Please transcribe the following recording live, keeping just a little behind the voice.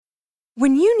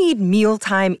When you need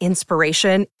mealtime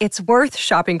inspiration, it's worth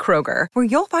shopping Kroger, where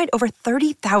you'll find over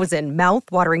 30,000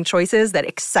 mouth-watering choices that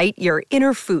excite your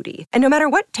inner foodie. And no matter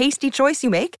what tasty choice you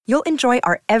make, you'll enjoy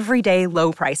our everyday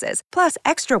low prices, plus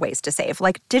extra ways to save,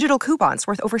 like digital coupons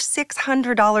worth over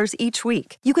 $600 each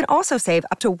week. You can also save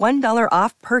up to $1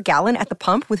 off per gallon at the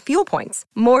pump with fuel points.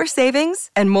 More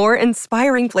savings and more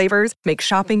inspiring flavors make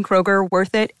shopping Kroger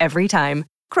worth it every time.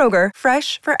 Kroger,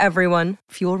 fresh for everyone.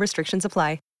 Fuel restrictions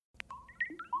apply.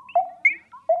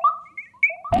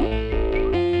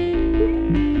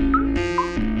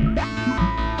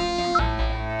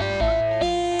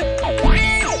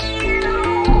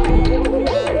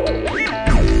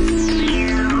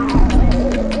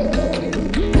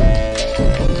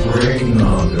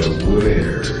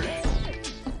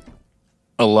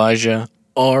 Elijah,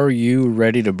 are you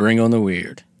ready to bring on the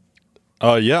weird?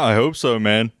 Yeah, I hope so,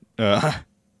 man.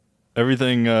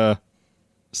 Everything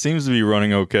seems to be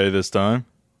running okay this time.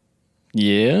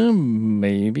 Yeah,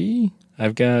 maybe.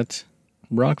 I've got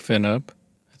Rockfin up,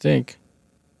 I think.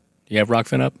 Do you have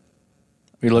Rockfin up?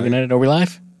 Are we looking at it? Are we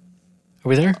live? Are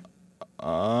we there?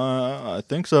 I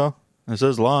think so. It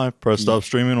says live. Press stop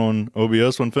streaming on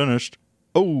OBS when finished.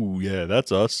 Oh, yeah,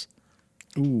 that's us.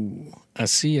 Ooh, I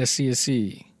see.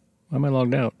 Why am I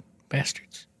logged out?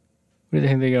 Bastards. Where do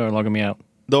they think they are logging me out?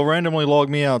 They'll randomly log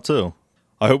me out, too.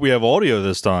 I hope we have audio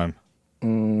this time.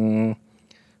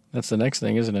 That's the next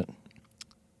thing, isn't it?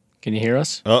 Can you hear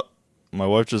us? Oh, my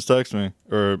wife just texted me,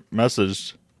 or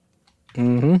messaged.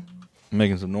 Mm-hmm. I'm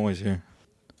making some noise here.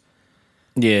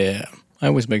 Yeah, I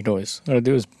always make noise. All I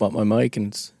do is bump my mic and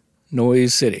it's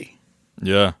Noise City.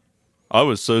 Yeah. I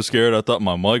was so scared. I thought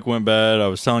my mic went bad. I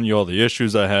was telling you all the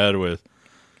issues I had with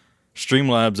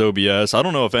Streamlabs OBS. I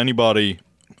don't know if anybody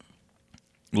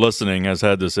listening has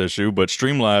had this issue, but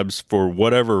Streamlabs, for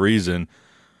whatever reason,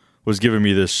 was giving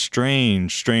me this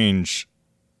strange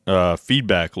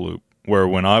feedback loop where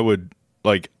when I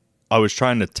was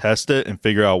trying to test it and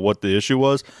figure out what the issue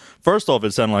was. First off,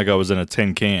 it sounded like I was in a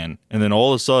tin can. And then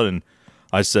all of a sudden,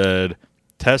 I said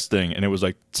testing, and it was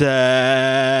like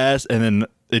test, and then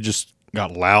it just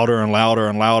got louder and louder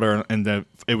and louder, and then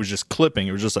it was just clipping.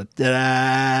 It was just like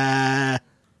da.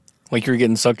 Like you were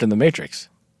getting sucked in the Matrix.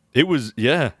 It was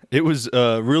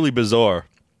really bizarre.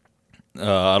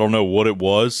 I don't know what it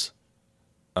was,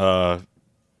 but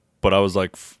I was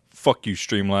like, fuck you,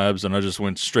 Streamlabs, and I just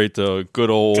went straight to good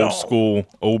old school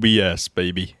OBS,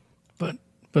 baby. But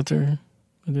they're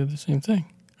the same thing.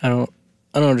 I don't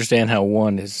understand how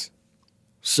one is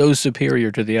so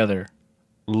superior to the other.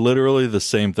 Literally the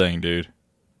same thing, dude.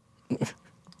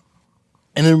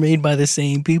 And they're made by the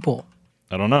same people.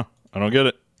 I don't know. I don't get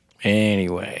it.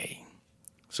 Anyway,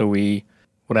 so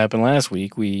what happened last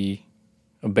week, we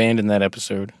abandoned that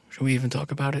episode. Should we even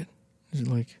talk about it? Is it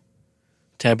like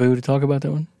taboo to talk about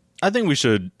that one? I think we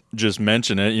should just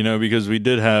mention it, because we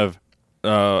did have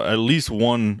at least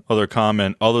one other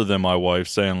comment other than my wife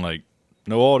saying, like,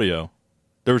 no audio.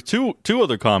 There were two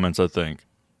other comments, I think.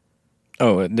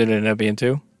 Oh, did it end up being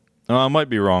two? I might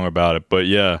be wrong about it, but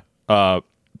yeah.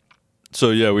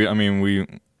 So yeah, we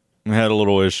had a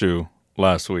little issue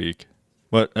last week,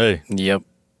 but hey, yep.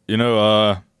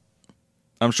 I'm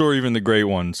sure even the great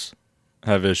ones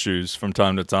have issues from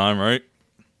time to time, right?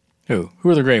 Who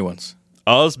are the great ones?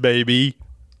 Us, baby.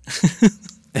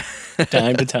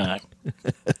 Time to time.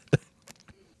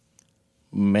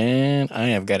 Man, I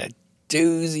have got a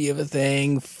doozy of a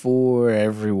thing for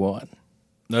everyone.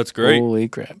 That's great. Holy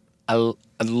crap. I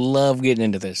love getting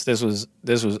into this. This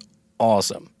was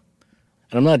awesome.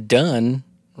 And I'm not done,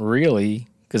 really,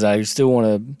 because I still want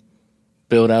to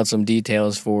build out some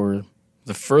details for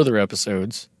the further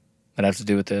episodes that have to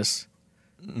do with this.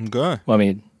 Okay. Well, I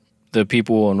mean, the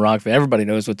people in Rockfin, everybody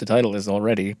knows what the title is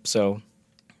already. So,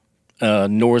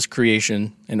 Norse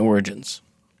creation and origins.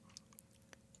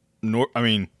 Look,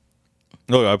 I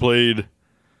played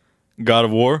God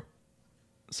of War.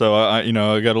 So I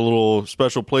got a little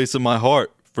special place in my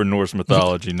heart for Norse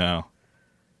mythology now.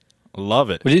 Love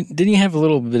it. But didn't you have a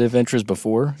little bit of interest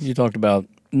before? You talked about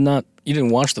you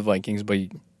didn't watch the Vikings, but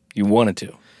you wanted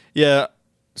to. Yeah.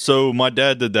 So my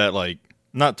dad did that, like,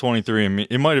 not 23andMe.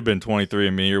 It might have been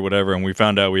 23andMe or whatever, and we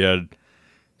found out we had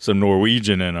some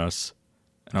Norwegian in us.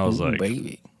 And I was like,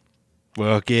 baby.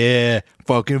 Fuck yeah,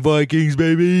 fucking Vikings,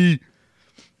 baby.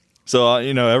 So,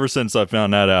 ever since I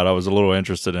found that out, I was a little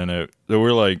interested in it. So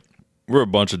we're a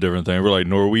bunch of different things. We're like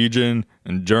Norwegian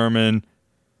and German,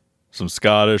 some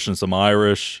Scottish and some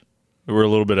Irish. We're a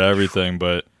little bit of everything,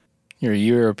 but... You're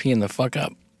European the fuck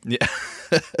up. Yeah.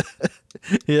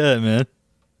 Yeah, man.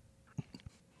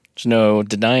 There's no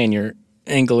denying your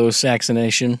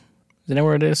Anglo-Saxonation. Is Isn't that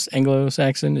where it is?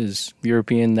 Anglo-Saxon is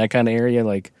European, that kind of area,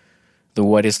 like the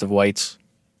whitest of whites.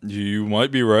 You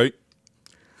might be right.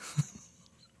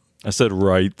 I said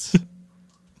right.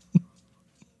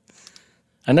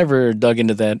 I never dug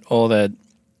into all that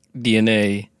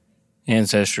DNA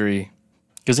ancestry.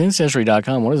 Because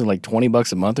Ancestry.com, what is it, like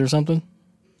 $20 a month or something?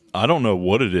 I don't know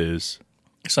what it is.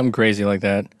 Something crazy like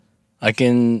that. I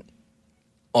can,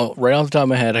 right off the top of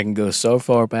my head, I can go so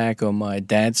far back on my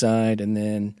dad's side and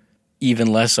then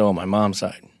even less so on my mom's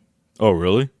side. Oh,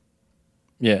 really?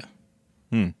 Yeah.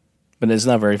 But it's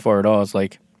not very far at all. It's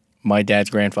like my dad's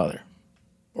grandfather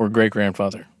or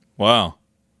great-grandfather. Wow.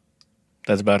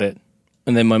 That's about it.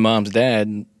 And then my mom's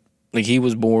dad, like he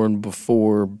was born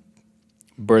before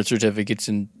birth certificates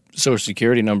and social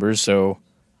security numbers, so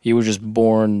he was just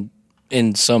born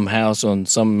in some house on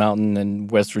some mountain in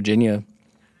West Virginia.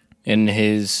 And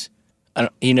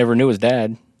he never knew his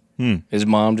dad. His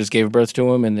mom just gave birth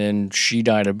to him, and then she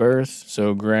died at birth.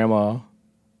 So grandma,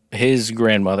 his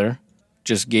grandmother,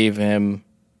 just gave him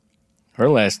her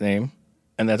last name,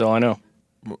 and that's all I know.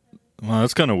 Well,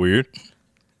 that's kind of weird.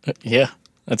 Yeah,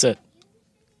 that's it.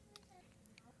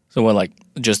 So what, like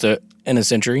just in a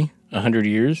century, 100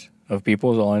 years of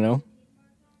people is all I know.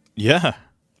 Yeah.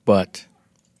 But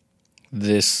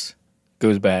this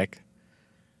goes back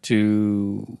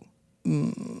to,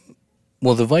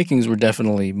 well, the Vikings were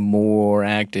definitely more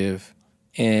active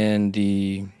in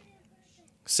the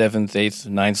 7th, 8th,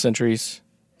 9th centuries,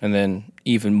 and then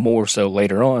even more so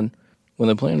later on when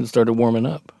the planet started warming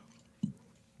up.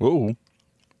 Whoa.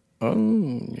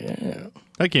 Oh, yeah.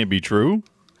 That can't be true.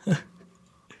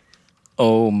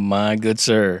 Oh, my good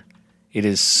sir. It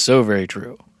is so very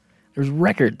true. There's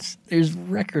records. There's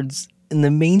records. And the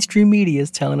mainstream media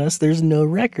is telling us there's no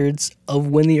records of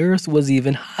when the Earth was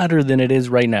even hotter than it is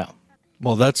right now.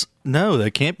 Well, no,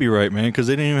 that can't be right, man, because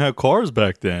they didn't even have cars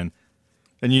back then.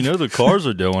 And you know the cars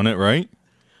are doing it, right?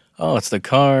 Oh, it's the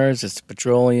cars, it's the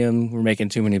petroleum, we're making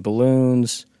too many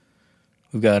balloons.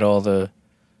 We've got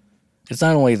it's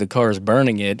not only the cars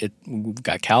burning we've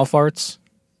got cow farts.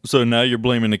 So now you're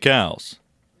blaming the cows.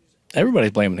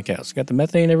 Everybody's blaming the cows. Got the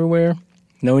methane everywhere.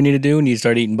 Know what we need to do? We need to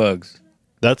start eating bugs.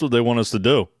 That's what they want us to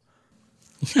do.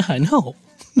 Yeah, I know.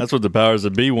 That's what the powers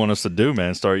that be want us to do,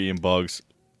 man. Start eating bugs.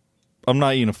 I'm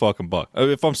not eating a fucking bug.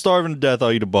 If I'm starving to death,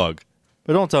 I'll eat a bug.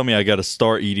 But don't tell me I got to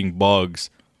start eating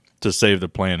bugs to save the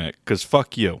planet, because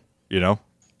fuck you, you know?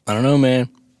 I don't know, man.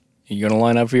 You going to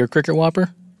line up for your Cricket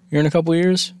Whopper here in a couple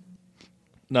years?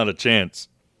 Not a chance.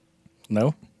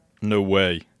 No? No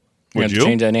way. You Would have you? to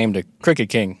change that name to Cricket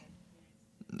King.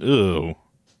 Ew.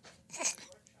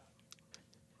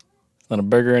 Not a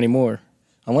burger anymore.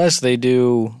 Unless they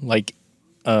do like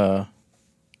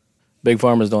big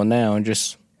farmers doing now and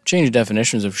just change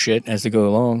definitions of shit as they go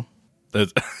along.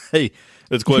 Hey,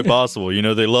 it's quite possible. You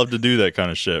know, they love to do that kind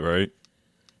of shit, right?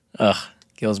 Ugh,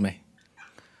 kills me.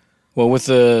 Well, with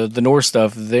the Norse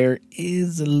stuff, there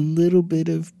is a little bit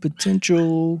of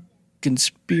potential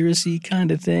conspiracy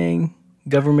kind of thing,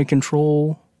 government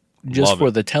control, just Love for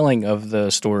it. the telling of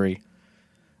the story.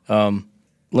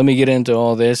 Let me get into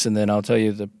all this, and then I'll tell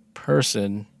you the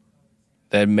person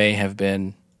that may have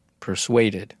been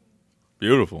persuaded.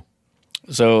 Beautiful.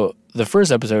 So the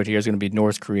first episode here is going to be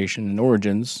Norse creation and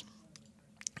origins,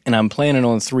 and I'm planning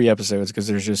on 3 episodes because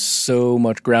there's just so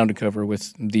much ground to cover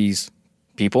with these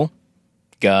people,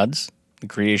 gods, the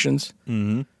creations.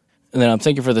 Mm-hmm. And then I'm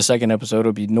thinking for the second episode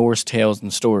it'll be Norse tales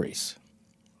and stories.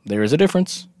 There is a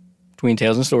difference between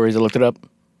tales and stories. I looked it up.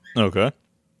 Okay.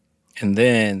 And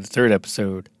then the third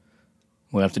episode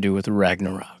will have to do with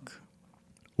Ragnarok.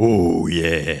 Oh,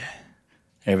 yeah.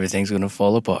 Everything's going to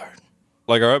fall apart.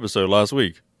 Like our episode last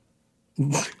week.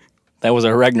 That was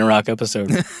a Ragnarok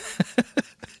episode. It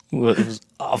was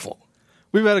awful.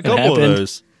 We've had a couple of happened.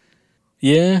 those.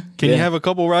 Yeah. Can you have a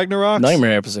couple Ragnaroks?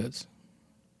 nightmare episodes?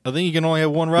 I think you can only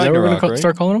have one Is that what we're Ragnarok, going to right?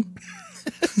 start calling them?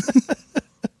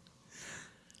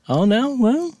 Oh, no?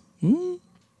 Well,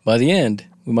 by the end,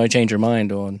 we might change our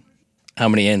mind on how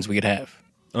many ends we could have.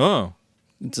 Oh,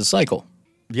 It's a cycle.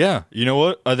 yeah. You know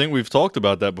what? I think we've talked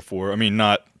about that before. I mean,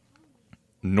 not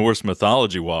Norse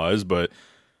mythology-wise, but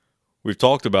we've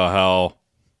talked about how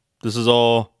this is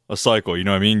all a cycle. You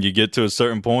know what I mean? You get to a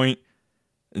certain point,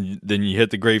 and then you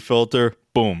hit the great filter,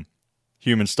 boom,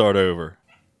 humans start over.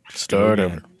 Start Go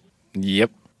over. again.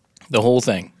 Yep. The whole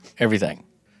thing. Everything.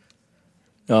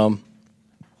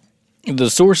 The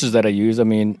sources that I use, I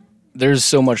mean, there's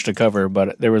so much to cover,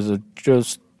 but there was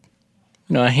just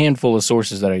a handful of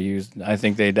sources that I used. I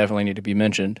think they definitely need to be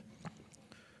mentioned.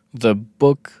 The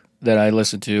book that I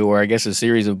listened to, or I guess a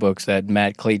series of books that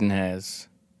Matt Clayton has,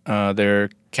 they're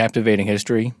Captivating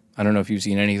History. I don't know if you've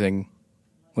seen anything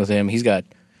with him. He's got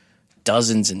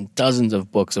dozens and dozens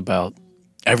of books about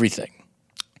everything.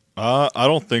 I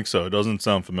don't think so. It doesn't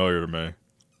sound familiar to me.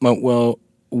 Well,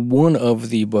 one of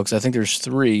the books, I think there's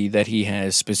 3 that he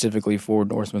has specifically for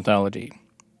Norse mythology.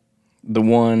 The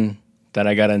one that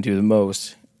I got into the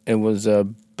most, it was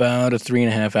about a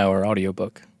 3.5-hour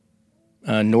audiobook.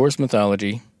 Norse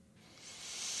mythology,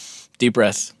 deep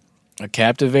breath, a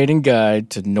captivating guide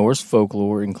to Norse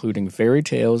folklore, including fairy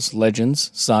tales,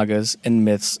 legends, sagas, and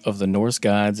myths of the Norse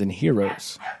gods and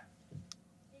heroes.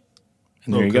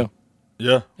 And there you go.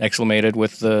 Yeah. Exclamated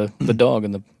with the dog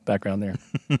in the background there.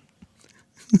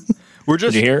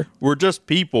 Did you hear? We're just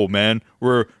people, man.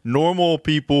 We're normal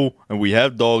people, and we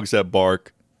have dogs that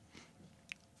bark.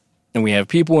 And we have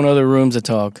people in other rooms that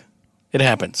talk. It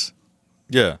happens.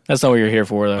 Yeah. That's not what you're here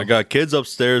for, though. I got kids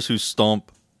upstairs who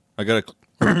stomp. I got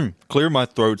to clear my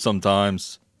throat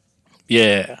sometimes.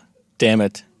 Yeah. Damn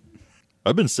it.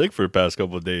 I've been sick for the past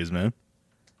couple of days, man.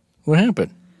 What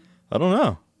happened? I don't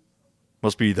know.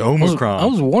 Must be the Omicron. I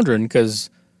was wondering because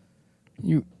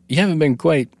you haven't been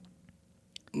quite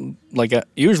like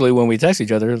usually when we text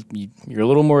each other, you're a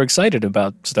little more excited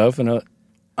about stuff. And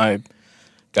I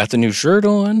got the new shirt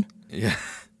on. Yeah.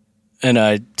 And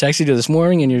I texted you this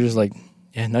morning, and you're just like,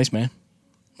 "Yeah, nice, man."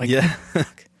 Like, yeah.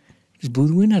 Just blew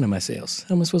the wind out of my sails.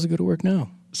 How am I supposed to go to work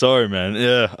now? Sorry, man.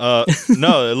 Yeah.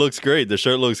 No, it looks great. The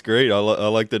shirt looks great. I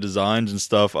like the designs and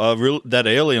stuff. That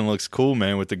alien looks cool,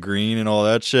 man, with the green and all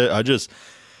that shit.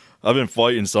 I've been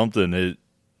fighting something. It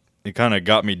kind of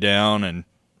got me down, and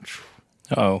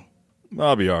Oh,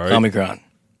 I'll be all right. Omicron.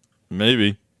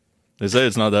 Maybe. They say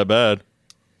it's not that bad.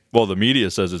 Well, the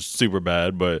media says it's super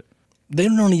bad, but They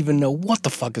don't even know what the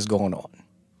fuck is going on.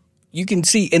 You can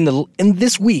see in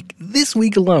this week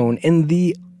alone, in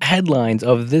the headlines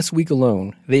of this week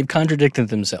alone, they've contradicted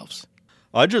themselves.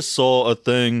 I just saw a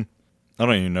thing. I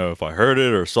don't even know if I heard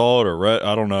it or saw it or read.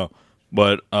 I don't know.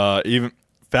 But even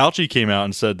Fauci came out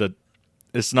and said that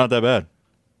it's not that bad.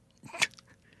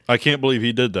 I can't believe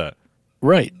he did that.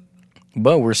 Right.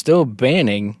 But we're still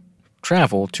banning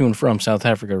travel to and from South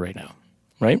Africa right now.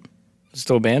 Right? It's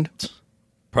still banned?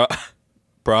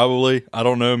 Probably. I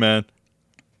don't know, man.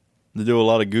 They do a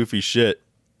lot of goofy shit.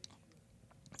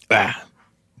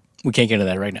 We can't get into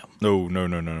that right now.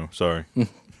 No. Sorry.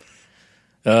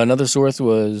 Another source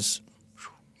was,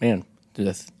 man,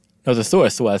 another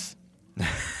source was,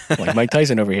 like Mike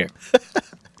Tyson over here.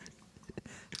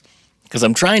 Because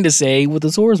I'm trying to say what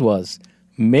the source was.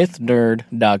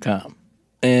 Mythnerd.com.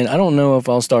 And I don't know if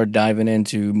I'll start diving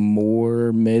into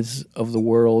more myths of the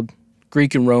world.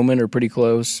 Greek and Roman are pretty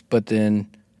close, but then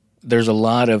there's a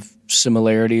lot of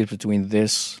similarities between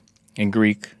this and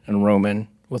Greek and Roman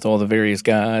with all the various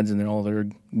gods and then all their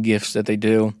gifts that they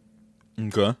do.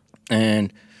 Okay.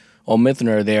 And on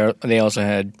Mythnerd, they also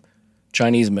had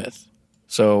Chinese myth.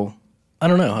 So I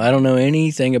don't know. I don't know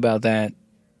anything about that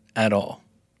at all.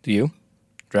 Do you?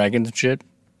 Dragons and shit?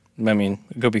 I mean,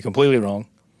 it could be completely wrong.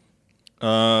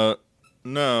 No.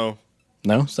 No?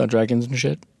 It's not dragons and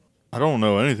shit? I don't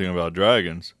know anything about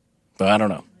dragons. But I don't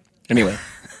know. Anyway,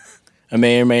 I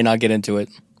may or may not get into it.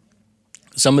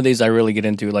 Some of these I really get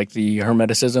into, like the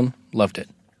Hermeticism. Loved it.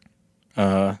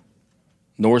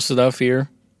 Norse stuff here.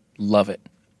 Love it.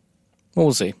 Well,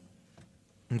 we'll see.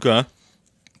 Okay.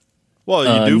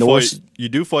 Well, Norse, you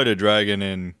do fight a dragon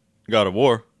in God of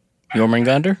War.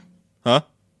 Jormungandr? Huh?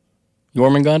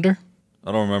 Jormungandr?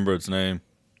 I don't remember its name.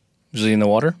 Is he in the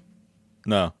water?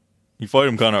 No. You fight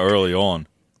him kind of early on.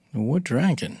 What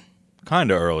dragon? Kind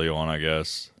of early on, I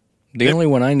guess. The only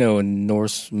one I know in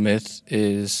Norse myth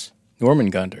is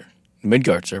Jormungandr, the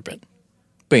Midgard serpent,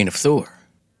 Bane of Thor.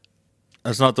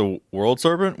 That's not the world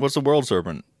serpent? What's the world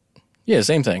serpent? Yeah,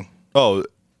 same thing. Oh.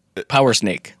 Power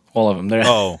snake. All of them. They're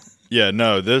Oh. Yeah,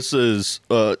 no, this is...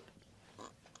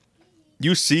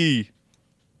 you see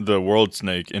the world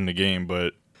snake in the game,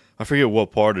 but I forget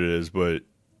what part it is, but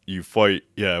you fight...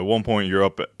 Yeah, at one point you're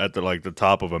up at the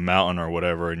top of a mountain or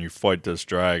whatever, and you fight this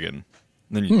dragon.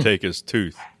 Then you take his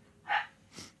tooth.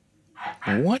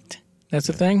 What? That's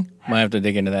a thing? Might have to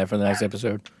dig into that for the next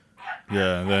episode.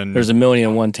 Yeah, then... There's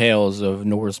 1,000,001 tales of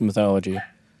Norse mythology.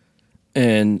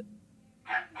 And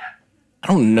I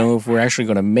don't know if we're actually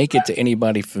going to make it to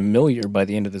anybody familiar by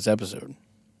the end of this episode.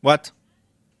 What?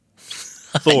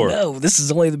 Thor. No, this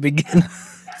is only the beginning.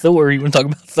 Thor, you want to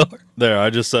talk about Thor? There, I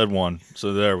just said one.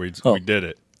 So there, we did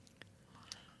it.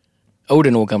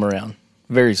 Odin will come around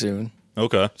very soon.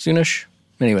 Okay. Soonish.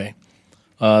 Anyway,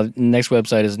 next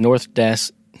website is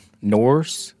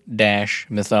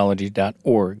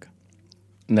Norse-mythology.org.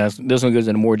 And this one goes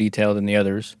into more detail than the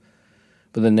others.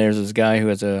 But then there's this guy who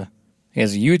has a He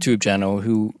has a YouTube channel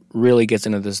who really gets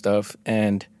into this stuff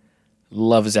and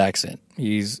loves his accent.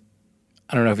 I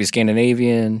don't know if he's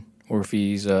Scandinavian or if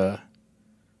he's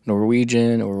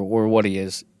Norwegian or what he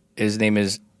is. His name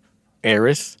is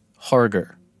Arith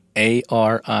Harger.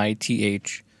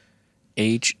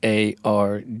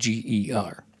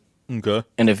 ArithHarger. Okay.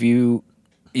 And if you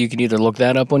can either look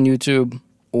that up on YouTube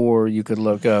or you could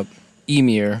look up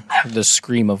Ymir, the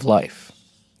Scream of Life.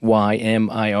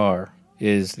 Ymir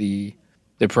is the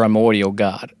primordial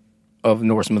god of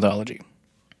Norse mythology.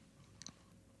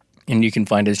 And you can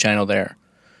find his channel there.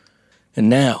 And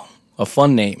now, a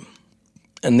fun name.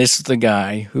 And this is the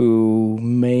guy who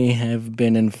may have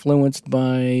been influenced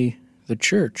by the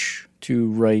church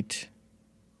to write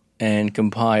and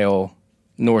compile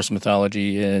Norse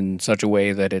mythology in such a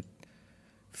way that it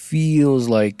feels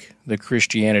like the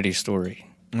Christianity story.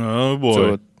 Oh,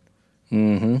 boy.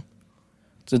 So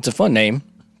it's a fun name.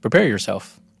 Prepare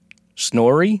yourself.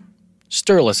 Snorri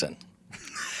Sturluson.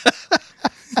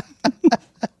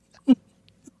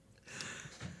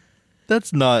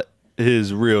 That's not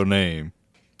his real name.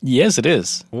 Yes, it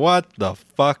is. What the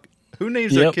fuck? Who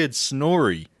names their kid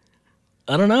Snorri?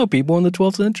 I don't know. People in the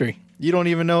 12th century. You don't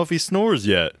even know if he snores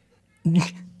yet.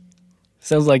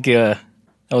 Sounds like that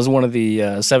was one of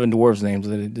the 7 dwarves names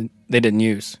that they didn't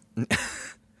use.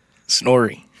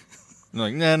 Snorri.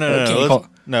 Like, no.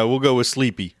 No, we'll go with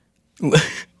Sleepy.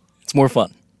 It's more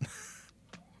fun.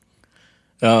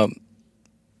 But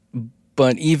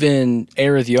even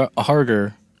Arith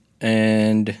Harger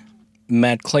and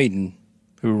Matt Clayton,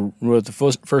 who wrote the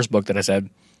first book that I said,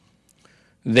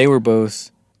 they were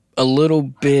both a little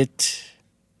bit.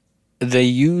 They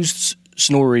used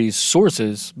Snorri's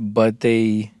sources, but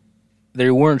they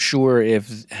weren't sure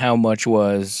if how much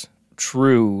was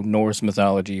true Norse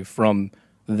mythology from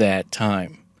that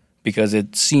time, because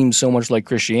it seems so much like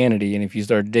Christianity, and if you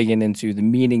start digging into the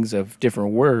meanings of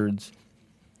different words,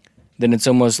 then it's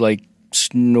almost like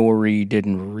Snorri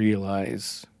didn't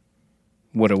realize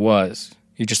what it was.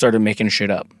 He just started making shit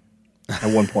up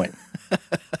at one point.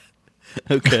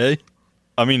 Okay.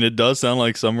 I mean, it does sound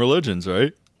like some religions,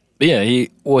 right? Yeah,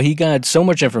 he got so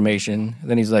much information,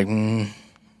 then he's like,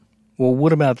 well,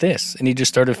 what about this? And he just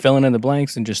started filling in the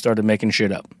blanks and just started making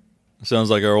shit up.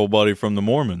 Sounds like our old buddy from the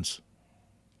Mormons.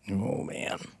 Oh,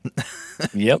 man.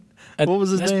 Yep. What was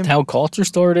his name? That's how culture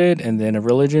started, and then a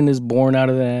religion is born out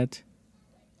of that.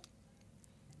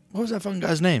 What was that fucking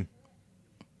guy's name?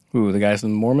 Who, the guys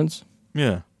from the Mormons?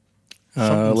 Yeah.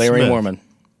 Larry Smith. Mormon.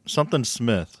 Something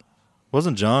Smith.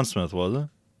 Wasn't John Smith, was it?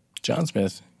 John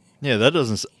Smith. Yeah, that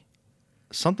doesn't...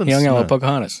 Something He hung out Smith. with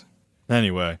Pocahontas.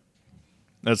 Anyway,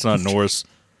 that's not Norse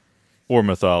or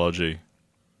mythology.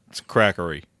 It's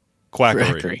crackery.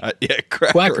 Quackery. Crackery. Yeah,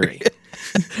 crackery. Quackery.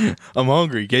 I'm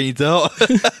hungry. Can't you tell?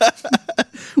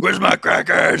 Where's my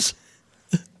crackers?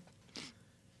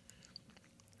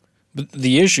 But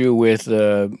the issue with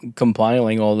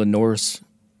compiling all the Norse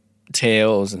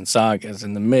tales and sagas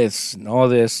and the myths and all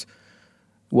this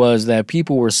was that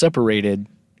people were separated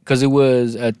because it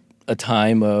was a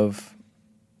time of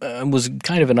it was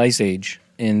kind of an ice age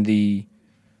in the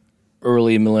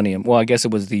early millennium. Well, I guess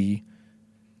it was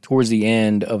towards the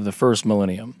end of the first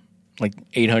millennium, like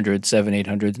 800s,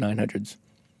 800s, 900s.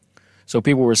 So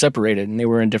people were separated and they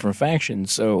were in different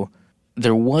factions. So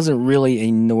there wasn't really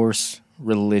a Norse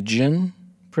religion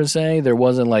per se. There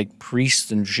wasn't like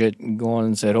priests and shit going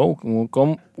and said, "Oh, well,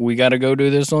 come, we got to go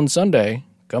do this on Sunday.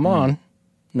 Come on."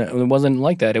 No, it wasn't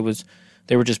like that.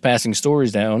 They were just passing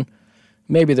stories down.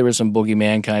 Maybe there was some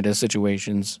boogeyman kind of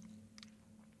situations,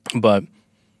 but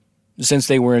since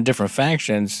they were in different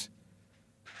factions,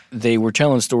 they were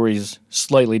telling stories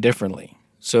slightly differently.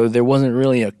 So there wasn't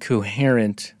really a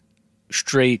coherent,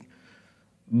 straight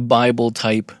Bible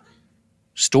type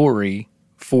story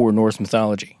for Norse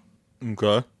mythology.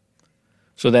 Okay.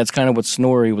 So that's kind of what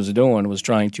Snorri was doing, was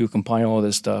trying to compile all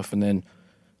this stuff. And then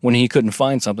when he couldn't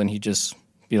find something, he'd just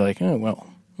be like, "Oh, well,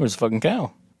 where's the fucking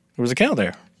cow? There was a cow there.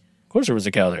 Of course there was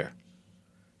a cow there.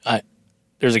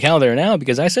 There's a cow there now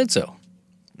because I said so."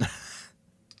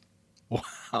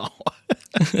 Wow.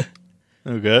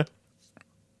 Okay.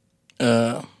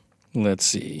 Let's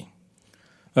see.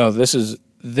 Oh, this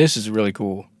is really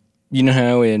cool. You know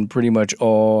how in pretty much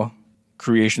all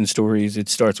creation stories it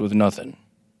starts with nothing.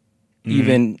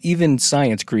 Even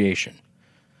science creation.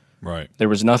 Right. There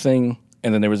was nothing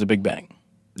and then there was a Big Bang.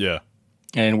 Yeah.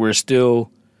 And we're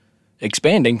still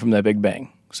expanding from that Big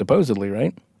Bang, supposedly,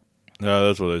 right? Yeah,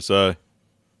 that's what they say.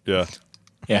 Yeah.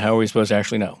 Yeah, how are we supposed to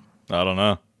actually know? I don't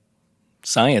know.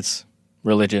 Science,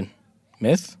 religion,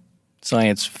 myth,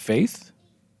 science, faith.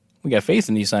 We got faith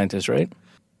in these scientists, right?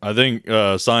 I think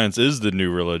science is the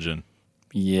new religion.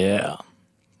 Yeah.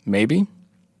 Maybe.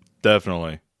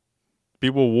 Definitely.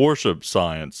 People worship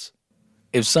science.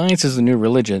 If science is the new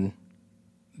religion,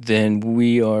 then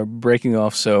we are breaking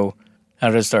off. So how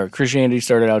did it start? Christianity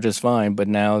started out just fine, but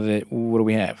now what do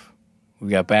we have? We've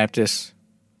got Baptists,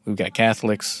 we've got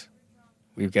Catholics,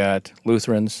 we've got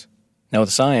Lutherans. Now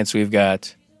with science, we've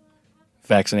got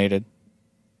vaccinated,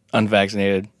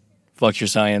 unvaccinated, fuck your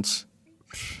science.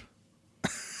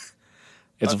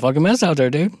 It's a fucking mess out there,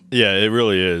 dude. Yeah, it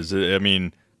really is. I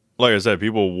mean, like I said,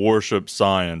 people worship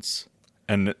science,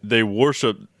 and they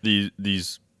worship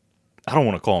these I don't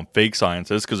want to call them fake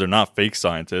scientists because they're not fake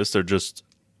scientists.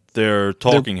 They're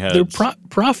talking heads. They're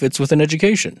prophets with an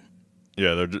education.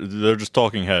 Yeah, they're just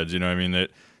talking heads. You know what I mean?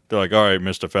 They're like, all right,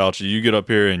 Mr. Fauci, you get up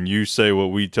here and you say what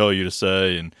we tell you to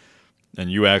say,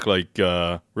 and you act like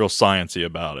real sciencey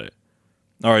about it.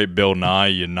 All right, Bill Nye,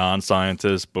 you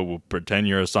non-scientist, but we'll pretend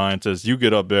you're a scientist. You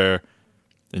get up there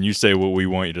and you say what we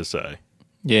want you to say.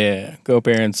 Yeah, go up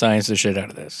there and science the shit out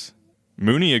of this.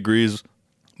 Mooney agrees.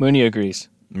 Mooney agrees.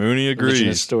 Mooney agrees. Religion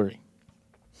is story.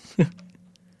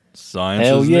 Science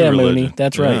Hell is yeah, the religion. Mooney.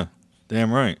 That's right.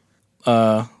 Damn right.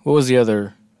 What was the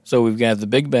other? So we've got the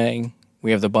Big Bang.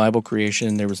 We have the Bible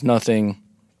creation. There was nothing.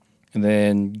 And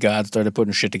then God started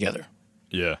putting shit together.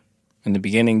 Yeah. In the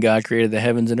beginning, God created the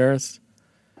heavens and earth.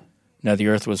 Now the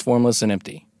earth was formless and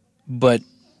empty. But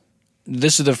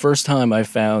this is the first time I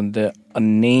found a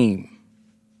name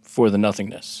for the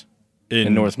nothingness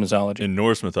in Norse mythology. In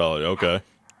Norse mythology, okay.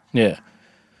 Yeah.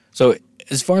 So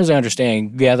as far as I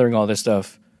understand, gathering all this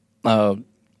stuff,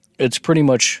 it's pretty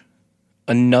much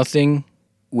a nothing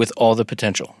with all the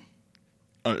potential.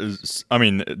 I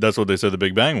mean, that's what they said the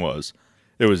Big Bang was.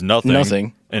 It was nothing.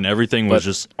 Nothing. And everything was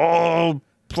just all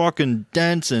fucking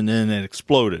dense, and then it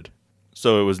exploded.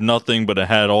 So it was nothing, but it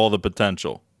had all the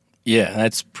potential. Yeah,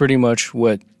 that's pretty much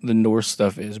what the Norse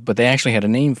stuff is. But they actually had a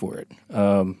name for it.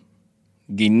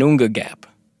 Ginnunga Gap.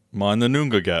 Mind the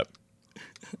Noonga Gap.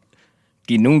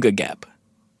 Ginnunga Gap.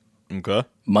 Okay.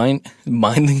 Mind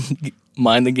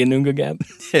the Ginnunga Gap?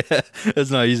 Yeah, that's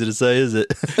not easy to say, is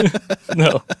it?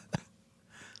 No.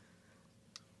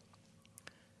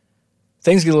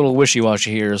 Things get a little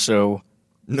wishy-washy here, so...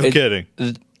 No kidding.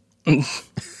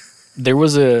 There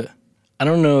was I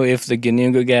don't know if the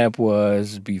Ginnunga Gap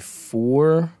was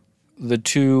before the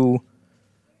two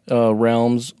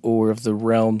realms, or if the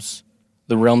realms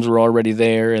were already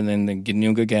there, and then the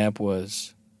Ginnunga Gap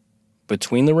was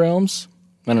between the realms.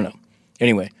 I don't know.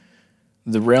 Anyway,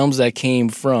 the realms that came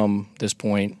from this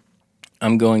point,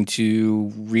 I'm going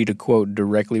to read a quote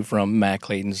directly from Matt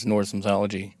Clayton's Norse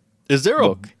mythology. Is there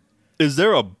book. Is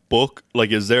there a book,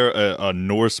 like, is there a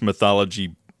Norse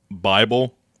mythology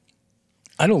Bible?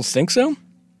 I don't think so.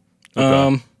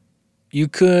 Okay. You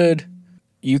could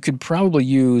probably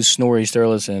use Snorri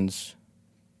Sturluson's,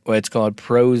 what it's called,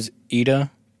 Prose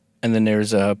Edda, and then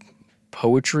there's a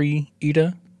Poetry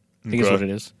Edda, I think is what it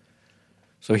is.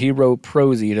 So he wrote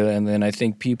Prose Edda, and then I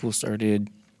think people started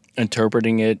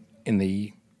interpreting it in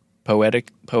the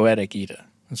poetic Edda.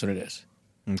 That's what it is.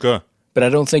 Okay. But I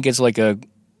don't think it's like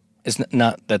it's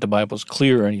not that the Bible's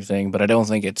clear or anything, but I don't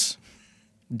think it's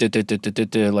like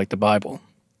the Bible.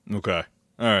 Okay.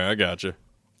 All right, I got you.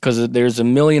 Because there's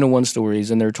 1,000,001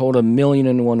 stories, and they're told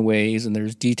 1,000,001 ways, and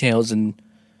there's details, and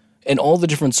all the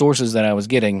different sources that I was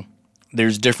getting,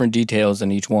 there's different details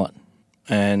in each one.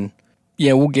 And,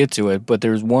 yeah, we'll get to it, but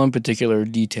there's one particular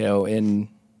detail in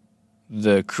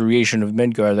the creation of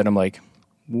Midgard that I'm like,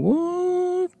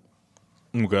 what?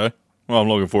 Okay. Well, I'm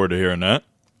looking forward to hearing that.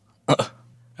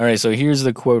 All right, so here's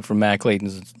the quote from Matt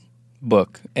Clayton's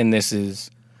book, and this is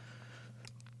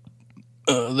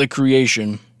the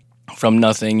creation from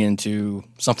nothing into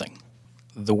something.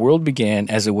 The world began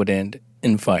as it would end,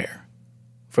 in fire.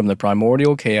 From the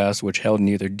primordial chaos which held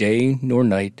neither day nor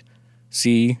night,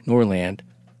 sea nor land,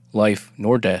 life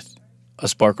nor death, a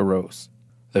spark arose.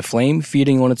 The flame,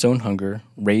 feeding on its own hunger,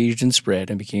 raged and spread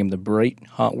and became the bright,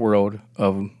 hot world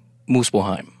of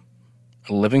Muspelheim,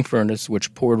 a living furnace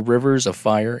which poured rivers of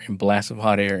fire and blasts of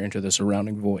hot air into the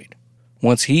surrounding void.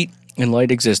 Once heat and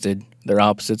light existed, their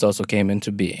opposites also came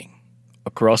into being.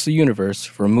 Across the universe,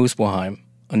 from Muspelheim,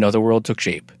 another world took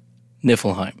shape,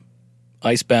 Niflheim,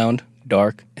 icebound,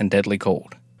 dark, and deadly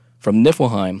cold. From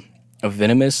Niflheim, a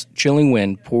venomous, chilling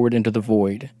wind poured into the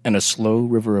void, and a slow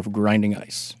river of grinding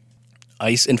ice.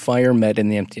 Ice and fire met in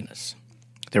the emptiness.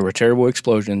 There were terrible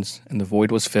explosions, and the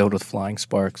void was filled with flying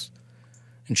sparks,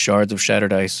 and shards of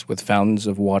shattered ice with fountains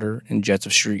of water and jets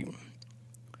of steam.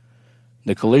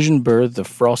 The collision birthed the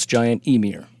frost giant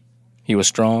Ymir. He was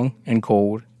strong and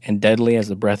cold and deadly as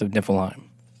the breath of Niflheim,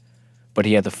 but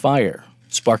he had the fire,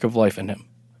 spark of life in him.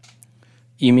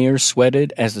 Ymir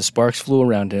sweated as the sparks flew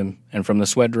around him, and from the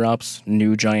sweat drops,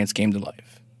 new giants came to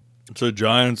life. So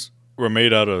giants were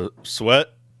made out of sweat,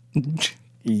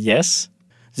 Yes.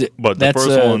 but the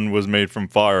first one was made from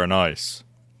fire and ice.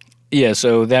 Yeah,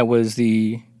 so that was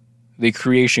the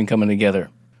creation coming together.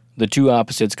 The two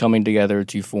opposites coming together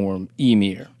to form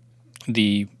Ymir,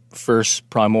 the first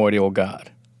primordial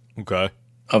god Okay.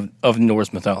 of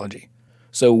Norse mythology.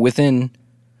 So within,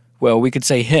 well, we could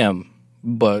say him,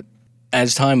 but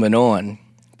as time went on,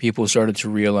 people started to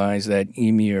realize that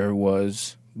Ymir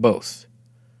was both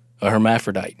a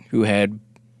hermaphrodite who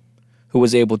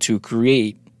was able to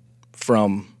create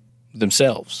from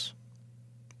themselves,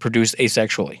 produced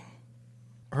asexually.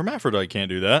 Hermaphrodite can't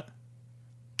do that.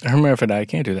 A hermaphrodite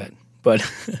can't do that, but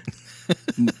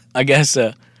I guess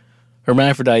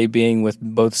hermaphrodite being with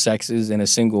both sexes in a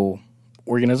single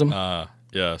organism,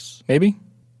 Yes. maybe.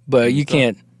 But you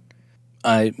can't.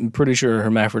 I'm pretty sure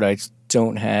hermaphrodites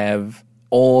don't have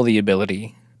all the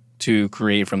ability to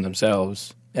create from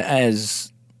themselves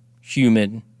as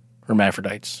human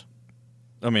hermaphrodites.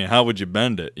 I mean, how would you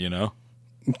bend it, you know?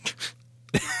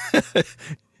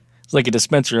 It's like a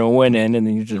dispenser on one end, and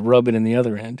then you just rub it in the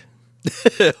other end.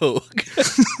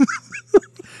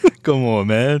 Come on,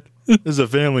 man. This is a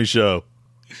family show.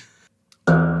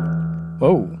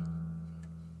 Whoa,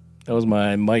 that was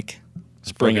my mic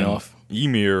springing Fucking off.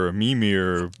 Ymir or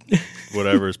Mimir or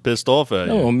whatever is pissed off at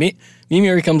No, you.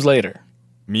 Mimir comes later.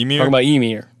 Mimir? Talking about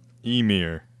Ymir.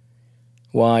 Ymir.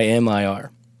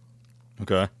 Ymir.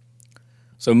 Okay.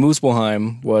 So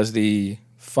Muspelheim was the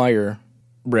fire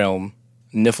realm.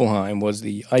 Niflheim was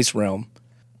the ice realm.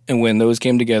 And when those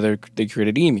came together, they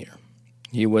created Ymir.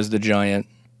 He was the giant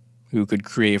who could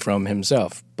create from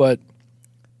himself. But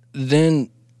then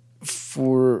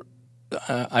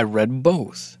I read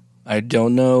both. I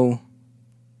don't know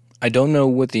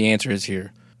what the answer is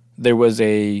here. There was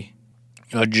a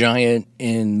giant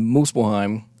in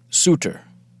Muspelheim, Suter,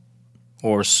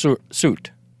 or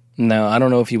Sut. Now, I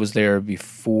don't know if he was there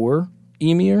before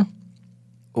Ymir,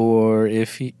 or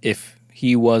if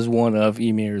he was one of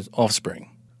Ymir's offspring.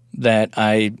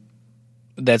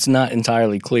 That's not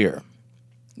entirely clear.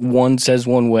 One says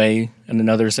one way, and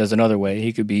another says another way.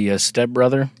 He could be a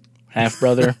stepbrother,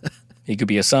 half-brother. He could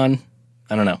be a son.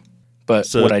 I don't know. But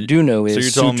So what I do know you're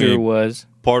is telling Suter me- was...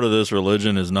 Part of this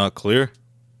religion is not clear.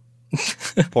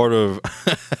 Part of...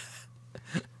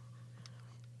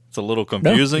 It's a little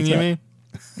confusing, it's you not. mean?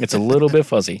 It's a little bit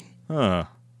fuzzy. Huh.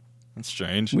 That's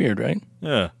strange. Weird, right?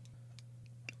 Yeah.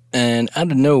 And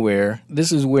out of nowhere,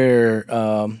 this is where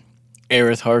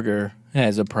Aerith Harger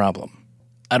has a problem.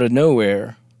 Out of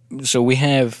nowhere, so we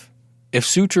have, if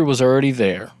Suter was already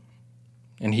there,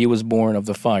 and he was born of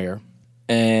the fire,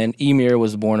 and Ymir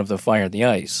was born of the fire and the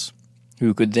ice,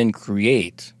 who could then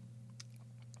create,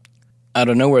 out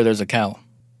of nowhere there's a cow.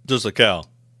 Just a cow.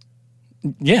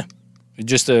 Yeah,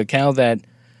 just a cow that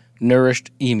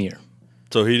nourished Ymir.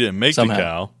 So he didn't make Somehow. the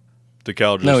cow. The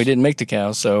cow just... No, he didn't make the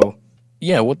cow, so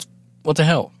yeah, what the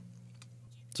hell?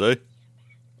 See?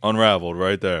 Unraveled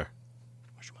right there.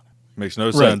 Makes no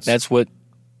Right, sense. that's what,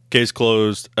 Case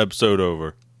closed. Episode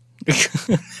over.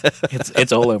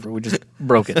 it's all over. We just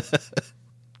broke it.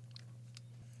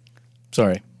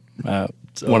 Sorry. One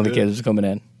of the good. kids was coming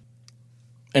in.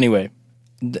 Anyway,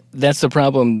 that's the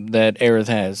problem that Aerith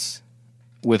has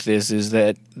with this, is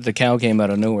that the cow came out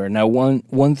of nowhere. Now,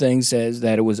 one thing says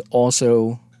that it was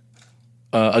also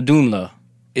Adunla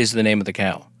is the name of the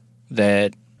cow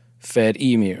that fed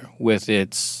Ymir with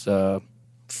its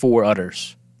 4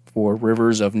 udders, 4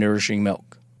 rivers of nourishing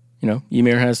milk. You know,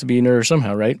 Ymir has to be nourished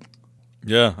somehow, right?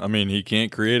 Yeah, I mean, he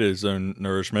can't create his own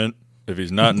nourishment. If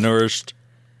he's not nourished,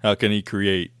 how can he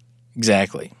create?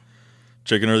 Exactly.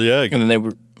 Chicken or the egg? And then they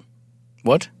were...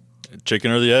 What? Chicken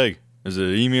or the egg? Is it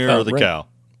Ymir Oh, or the right. cow?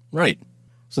 Right.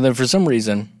 So then for some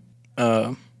reason,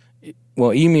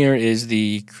 Ymir is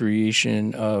the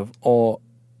creation of all...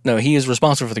 No, he is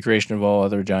responsible for the creation of all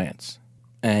other giants.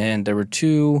 And there were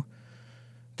 2...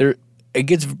 It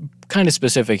gets kind of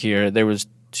specific here. There was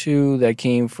 2 that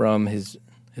came from his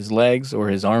legs or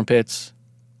his armpits,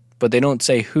 but they don't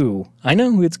say who. I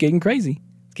know, it's getting crazy.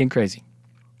 It's getting crazy.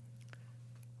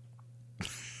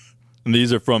 And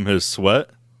these are from his sweat?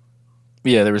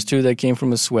 Yeah, there was 2 that came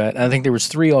from his sweat. I think there was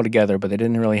 3 altogether, but they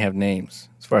didn't really have names,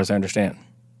 as far as I understand.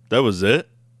 That was it?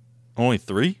 Only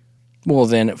 3? Well,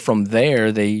 then from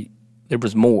there, there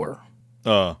was more.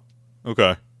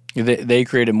 Okay. They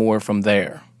created more from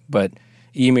there, but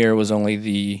Ymir was only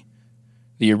the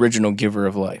original giver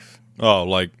of life. Oh,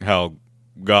 like how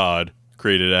God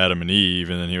created Adam and Eve,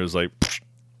 and then he was like,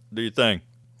 do your thing.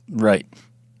 Right.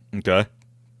 Okay.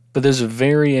 But there's a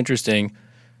very interesting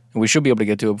and we should be able to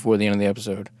get to it before the end of the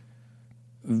episode,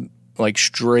 like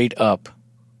straight up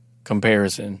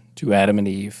comparison to Adam and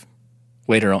Eve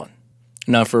later on.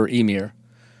 Not for Ymir.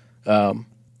 Where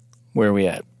are we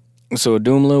at? So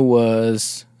Adumla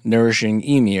was nourishing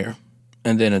Ymir,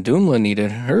 and then Adumla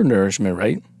needed her nourishment,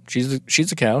 right?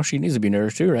 She's a cow. She needs to be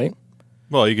nourished too, right?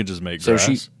 Well, you can just make So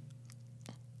grass.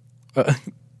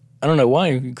 I don't know why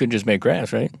you couldn't just make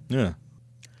grass, right? Yeah.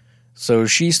 So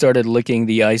she started licking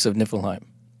the ice of Niflheim.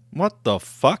 What the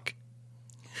fuck?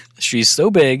 She's so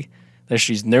big that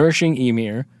she's nourishing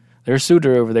Ymir. There's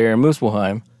Suter over there in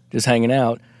Muspelheim, just hanging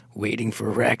out, waiting for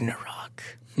Ragnarok.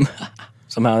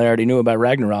 Somehow they already knew about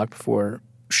Ragnarok before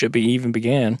shipping even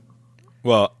began.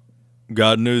 Well,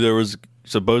 God knew there was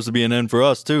supposed to be an end for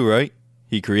us too, right?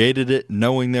 He created it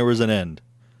knowing there was an end.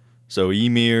 So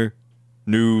Ymir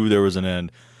knew there was an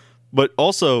end. But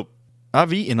also,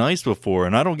 I've eaten ice before,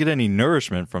 and I don't get any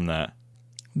nourishment from that.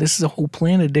 This is a whole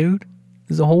planet, dude.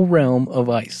 This is a whole realm of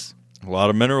ice. A lot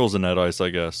of minerals in that ice, I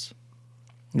guess.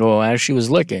 Well, as she was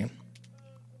licking,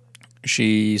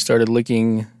 she started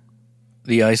licking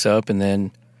the ice up, and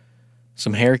then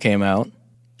some hair came out.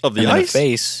 Of the and then ice? a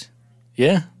face.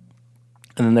 Yeah.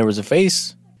 And then there was a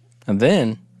face, and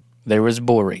then there was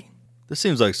Bori. This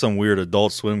seems like some weird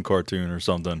Adult Swim cartoon or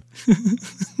something.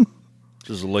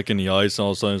 Just licking the ice, and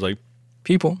all of a sudden it's like,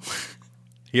 People.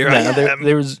 here Now, I am.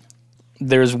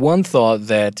 there's one thought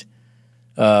that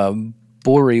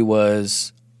Bori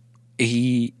was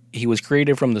he was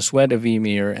created from the sweat of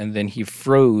Ymir, and then he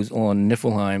froze on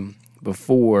Niflheim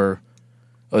before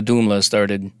Adumla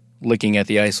started licking at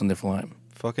the ice on Niflheim.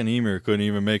 Fucking Ymir couldn't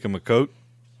even make him a coat.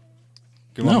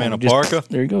 Give my man a just- parka.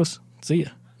 There he goes. See ya.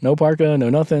 No parka, no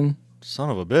nothing. Son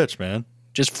of a bitch, man.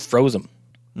 Just froze him.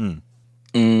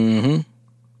 Mm-hmm.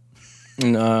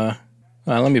 And,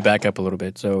 let me back up a little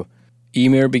bit. So,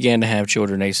 Ymir began to have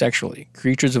children asexually.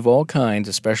 Creatures of all kinds,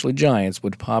 especially giants,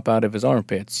 would pop out of his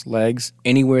armpits, legs,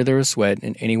 anywhere there was sweat,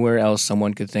 and anywhere else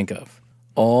someone could think of.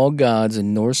 All gods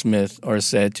in Norse myth are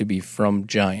said to be from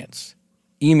giants.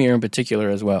 Ymir in particular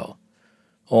as well.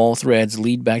 All threads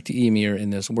lead back to Ymir in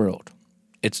this world.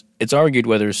 It's argued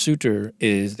whether Suter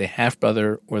is the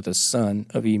half-brother or the son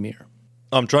of Ymir.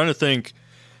 I'm trying to think.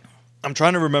 I'm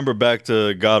trying to remember back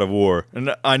to God of War.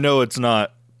 And I know it's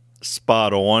not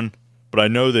spot on, but I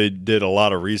know they did a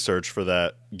lot of research for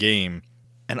that game.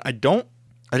 And I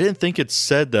didn't think it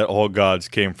said that all gods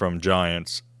came from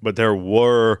giants, but there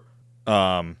were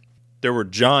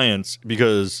giants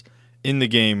because in the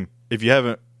game, if you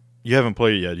haven't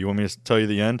played it yet, you want me to tell you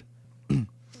the end?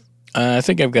 I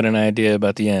think I've got an idea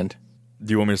about the end.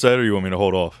 Do you want me to say it or you want me to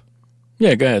hold off?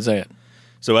 Yeah, go ahead, say it.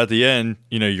 So at the end,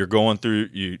 you're going through,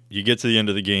 you get to the end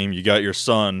of the game, you got your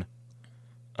son,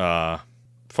 why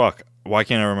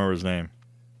can't I remember his name?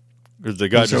 The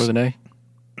guy Start just, with an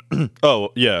A? oh,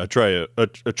 yeah,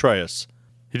 Atreus.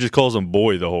 He just calls him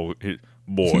boy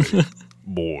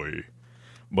boy.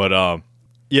 But,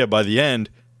 yeah, by the end,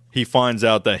 he finds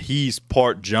out that he's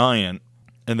part giant,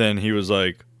 and then he was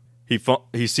like,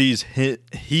 he sees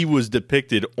he was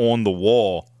depicted on the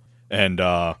wall, and,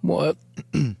 What?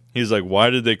 he's like, why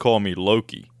did they call me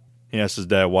Loki? He asked his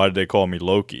dad, why did they call me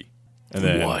Loki? And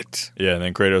then, What? Yeah, and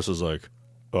then Kratos was like,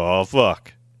 oh,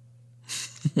 fuck.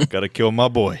 Gotta kill my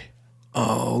boy.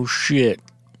 Oh, shit.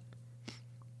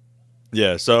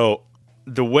 Yeah, so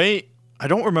the way, I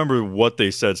don't remember what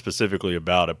they said specifically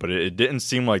about it, but it didn't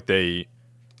seem like it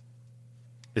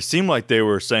seemed like they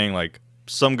were saying, like,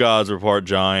 some gods were part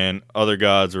giant, other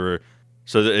gods were,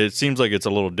 so it seems like it's a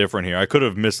little different here. I could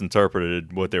have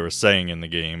misinterpreted what they were saying in the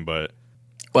game, but...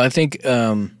 Well, I think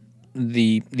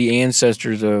the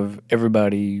ancestors of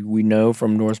everybody we know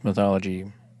from Norse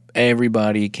mythology,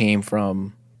 everybody came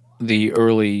from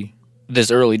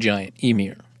this early giant,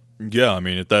 Ymir. Yeah, I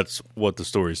mean, if that's what the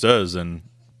story says, and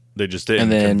they just didn't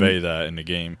And then- convey that in the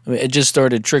game. I mean, it just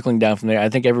started trickling down from there. I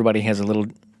think everybody has a little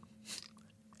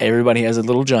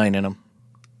giant in them.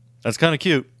 That's kind of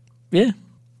cute. Yeah.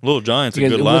 Little Giant's a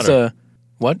Because good what's ladder.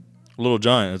 what? Little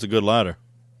Giant, it's a good ladder.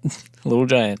 Little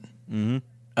Giant.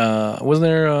 Mm-hmm. Wasn't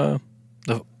there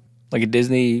like a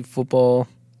Disney football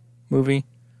movie,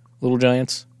 Little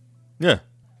Giants? Yeah, it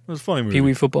was a funny movie. Pee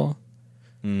Wee football.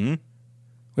 Mm-hmm.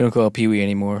 We don't call it Pee Wee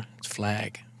anymore. It's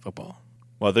flag football.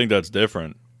 Well, I think that's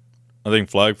different. I think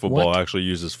flag football What? actually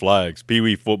uses flags. Pee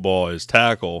Wee football is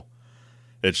tackle.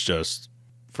 It's just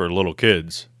for little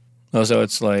kids. Oh, so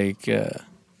it's like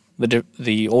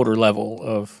the older level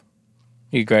of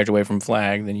you graduate from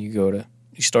flag, then you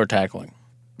start tackling.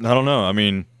 I don't know. I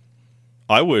mean,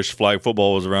 I wish flag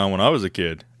football was around when I was a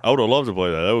kid. I would have loved to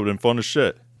play that. That would have been fun as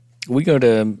shit. We go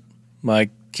to my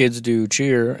kids do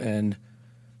cheer, and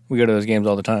We go to those games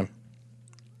all the time.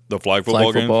 The flag Flag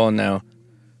football games? football and now.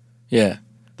 Yeah.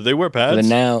 Do they wear But pads? then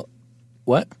now,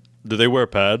 what? Do they wear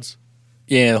pads?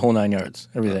 Yeah, the whole 9 yards,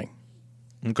 everything.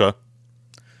 Okay.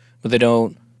 But they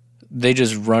don't. They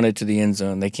just run it to the end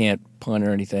zone. They can't punt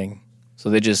or anything. So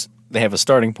they have a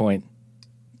starting point.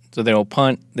 So they don't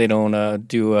punt. They don't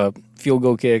do a field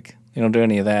goal kick. They don't do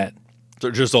any of that.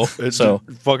 They're just all it's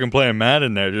just fucking playing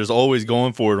Madden there, just always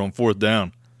going for it on fourth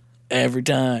down. Every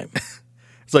time.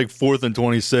 It's like 4th and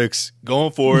 26,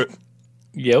 going for it.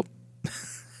 Yep.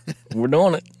 We're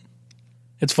doing it.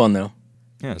 It's fun though.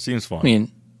 Yeah, it seems fun. I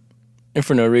mean, if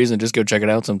for no reason, just go check it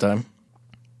out sometime.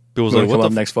 People's Will like, it come what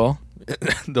up the next fall?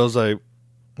 I was like,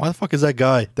 why the fuck is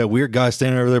that weird guy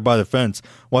standing over there by the fence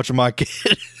watching my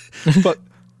kid? But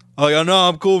I'm like, no,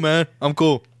 I'm cool, man. I'm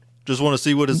cool. Just want to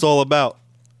see what it's all about.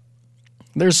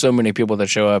 There's so many people that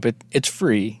show up. It's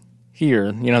free here.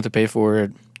 You don't have to pay for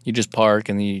it. You just park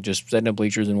and you just sit in the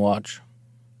bleachers and watch.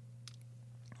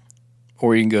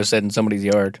 Or you can go sit in somebody's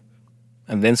yard,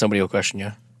 and then somebody will question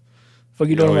you. Fuck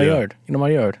you doing in my yard? You know my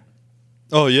yard.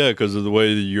 Oh, yeah, because of the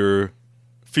way that your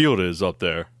field is up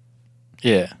there.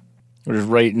 Yeah. Or just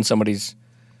right in somebody's...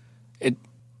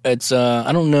 It's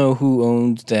I don't know who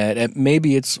owns that.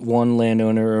 Maybe it's one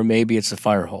landowner, or maybe it's a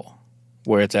fire hall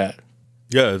where it's at.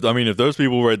 Yeah, I mean, if those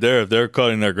people right there, if they're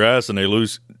cutting their grass and they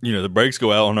lose, the brakes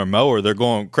go out on their mower, they're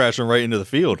going crashing right into the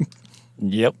field.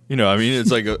 Yep. I mean,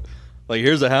 it's like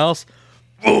here's a house,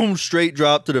 boom, straight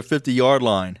drop to the 50-yard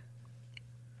line.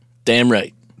 Damn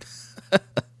right.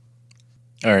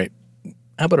 All right.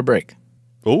 How about a break?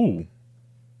 Oh,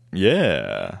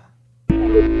 yeah.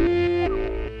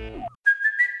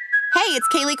 Hey, it's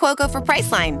Kaylee Cuoco for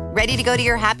Priceline. Ready to go to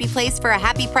your happy place for a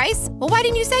happy price? Well, why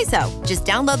didn't you say so? Just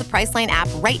download the Priceline app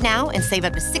right now and save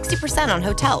up to 60% on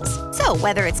hotels. So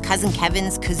whether it's Cousin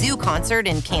Kevin's Kazoo Concert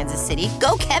in Kansas City,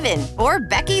 go Kevin, or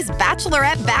Becky's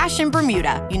Bachelorette Bash in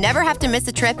Bermuda, you never have to miss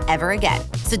a trip ever again.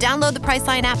 So download the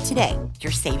Priceline app today.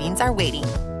 Your savings are waiting.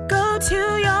 Go to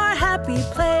your happy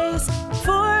place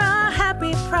for a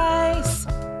happy price.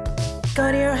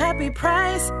 Go to your happy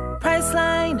price,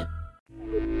 Priceline.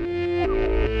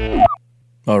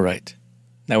 All right.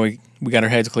 Now we got our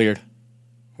heads cleared.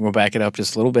 We'll back it up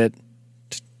just a little bit.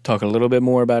 Talk a little bit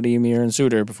more about Ymir and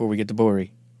Surtur before we get to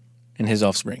Bori and his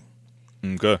offspring.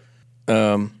 Okay.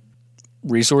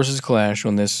 Resources clash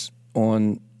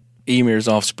on Ymir's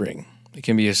offspring. It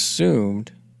can be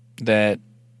assumed that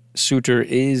Surtur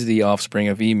is the offspring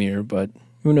of Ymir, but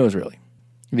who knows really?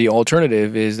 The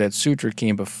alternative is that Surtur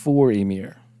came before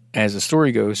Ymir. As the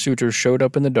story goes, Surtur showed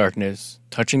up in the darkness,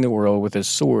 touching the world with his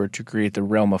sword to create the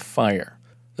realm of fire.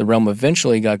 The realm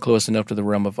eventually got close enough to the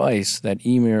realm of ice that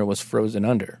Ymir was frozen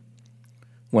under.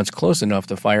 Once close enough,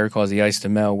 the fire caused the ice to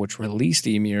melt, which released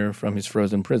Ymir from his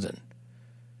frozen prison.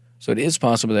 So it is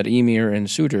possible that Ymir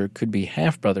and Surtur could be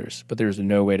half-brothers, but there's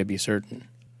no way to be certain.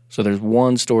 So there's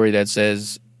one story that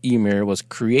says Ymir was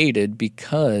created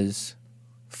because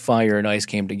fire and ice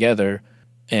came together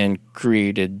and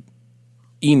created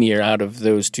Ymir out of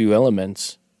those two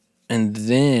elements, and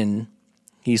then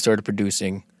he started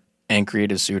producing and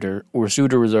created Surtur, or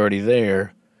Surtur was already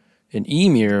there, and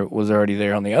Ymir was already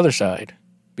there on the other side,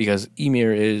 because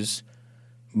Ymir is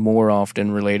more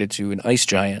often related to an ice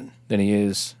giant than he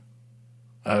is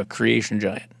a creation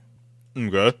giant.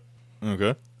 Okay.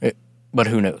 But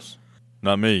who knows?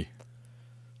 Not me.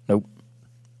 Nope.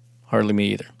 Hardly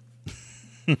me either.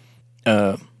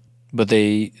 But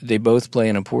they both play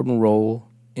an important role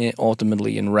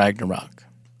ultimately in Ragnarok.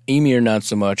 Ymir not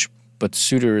so much, but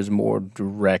Surtur is more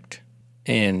direct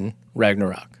in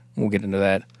Ragnarok. We'll get into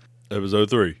that Episode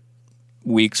 3.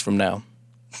 weeks from now.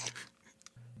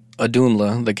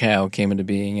 Adunla, the cow, came into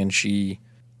being, and she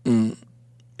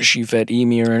fed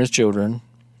Ymir and his children,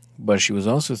 but she was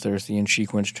also thirsty, and she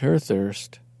quenched her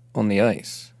thirst on the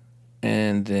ice.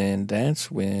 And then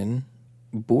that's when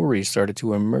Bori started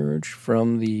to emerge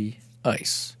from the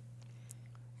ice.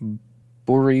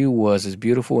 Bori was as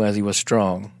beautiful as he was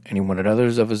strong, and he wanted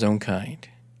others of his own kind.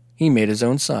 He made his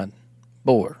own son,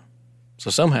 Bor. So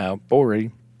somehow,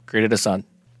 Bori created a son.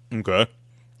 Okay.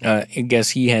 I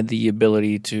guess he had the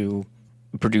ability to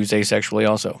produce asexually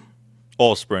also.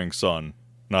 Offspring son,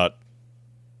 not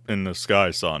in the sky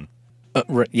son.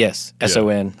 Yes,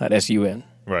 S-O-N, not S-U-N.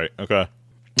 Right, okay.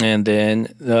 And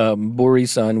then Bori's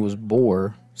son was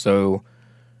Bor. So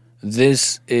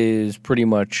this is pretty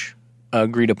much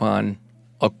agreed upon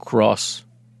across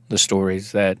the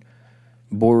stories that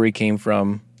Bori came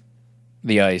from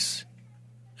the ice,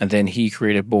 and then he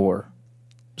created Bor.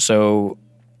 So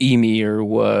Ymir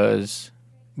was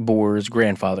Bor's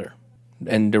grandfather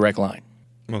in direct line.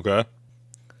 Okay.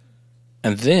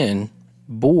 And then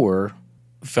Bor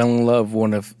fell in love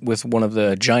with one of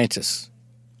the giantess.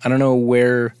 I don't know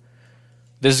where.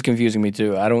 This is confusing me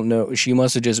too. I don't know. She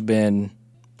must have just been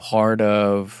part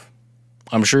of.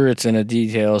 I'm sure it's in a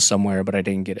detail somewhere, but I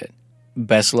didn't get it.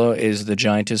 Besla is the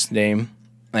giantess name,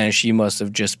 and she must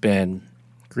have just been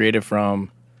created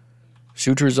from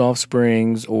Surtur's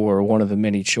offsprings or one of the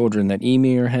many children that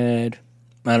Ymir had.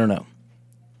 I don't know.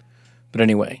 But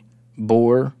anyway,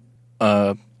 Bor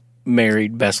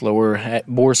married Besla, or had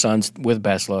Bor sons with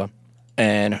Besla,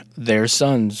 and their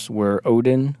sons were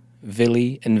Odin,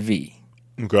 Vili, and V.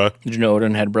 Okay. Did you know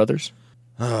Odin had brothers?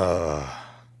 I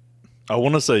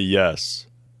want to say yes,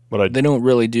 but They don't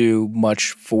really do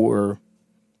much for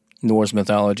Norse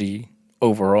mythology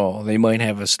overall. They might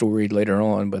have a story later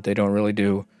on, but they don't really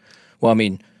do. Well, I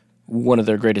mean, one of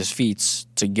their greatest feats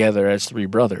together as three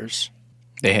brothers,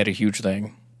 they had a huge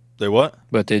thing. They what?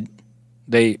 But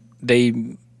they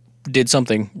did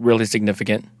something really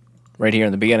significant right here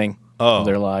in the beginning of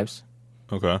their lives.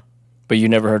 Okay. But you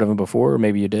never heard of him before, or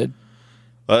maybe you did?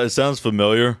 It sounds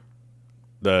familiar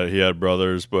that he had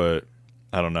brothers, but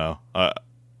I don't know.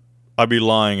 I'd be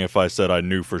lying if I said I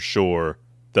knew for sure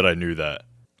that I knew that.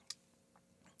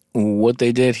 What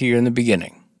they did here in the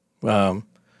beginning.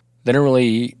 They don't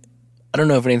really. I don't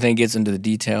know if anything gets into the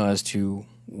detail as to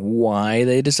why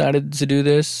they decided to do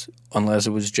this, unless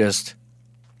it was just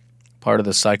part of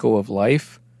the cycle of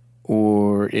life,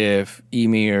 or if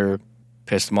Ymir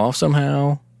pissed them off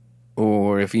somehow,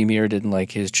 or if Ymir didn't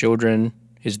like his children,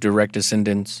 his direct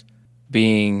descendants,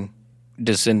 being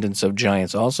descendants of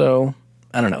giants also.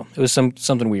 I don't know. It was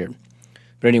something weird.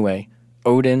 But anyway,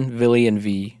 Odin, Vili, and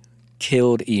V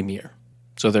killed Ymir.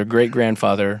 So their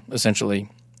great-grandfather, essentially,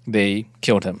 they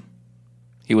killed him.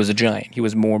 He was a giant. He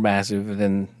was more massive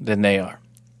than they are.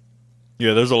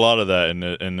 Yeah, there's a lot of that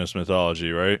in this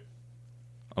mythology, right?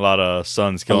 A lot of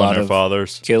sons killing their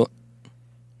fathers.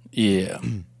 Yeah.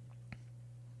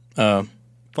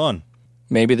 Fun.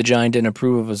 Maybe the giant didn't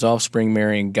approve of his offspring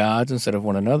marrying gods instead of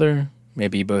one another.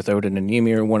 Maybe both Odin and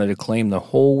Ymir wanted to claim the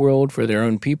whole world for their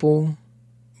own people.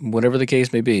 Whatever the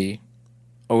case may be,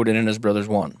 Odin and his brothers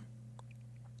won.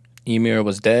 Ymir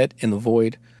was dead in the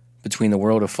void between the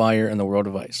world of fire and the world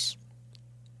of ice.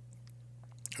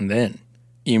 And then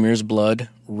Ymir's blood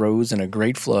rose in a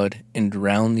great flood and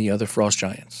drowned the other frost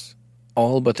giants,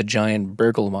 all but the giant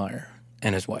Bergelmir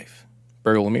and his wife.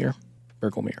 Bergelmir.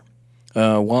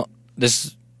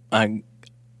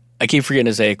 I keep forgetting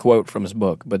to say a quote from his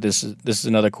book, but this is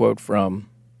another quote from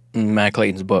Matt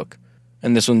Clayton's book,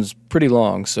 and this one's pretty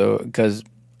long. So because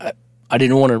I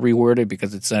didn't want to reword it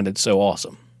because it sounded so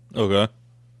awesome. Okay.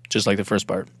 Just like the first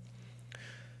part.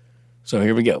 So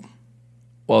here we go.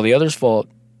 While the others fought,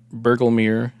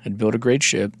 Bergelmir had built a great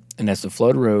ship, and as the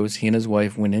flood rose, he and his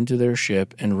wife went into their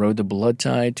ship and rode the blood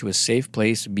tide to a safe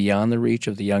place beyond the reach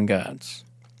of the young gods.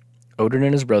 Odin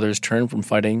and his brothers turned from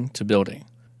fighting to building.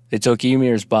 They took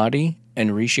Ymir's body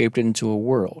and reshaped it into a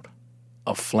world,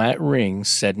 a flat ring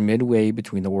set midway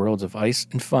between the worlds of ice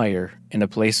and fire in a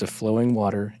place of flowing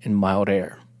water and mild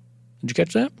air. Did you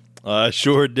catch that? I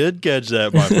sure did catch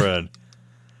that, my friend.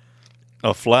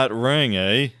 A flat ring,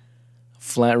 eh?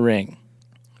 Flat ring.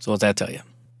 So what's that tell you?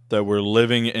 That we're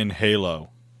living in Halo.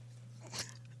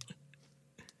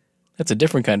 That's a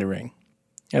different kind of ring.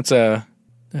 That's a...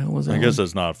 The hell was that I guess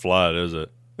that's not flat, is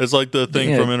it? It's like the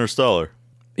thing from Interstellar.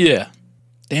 Yeah.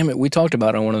 Damn it, we talked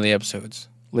about it on one of the episodes.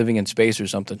 Living in space or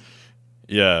something.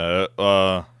 Yeah.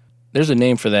 There's a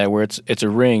name for that where it's a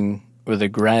ring where the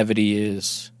gravity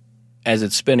is... As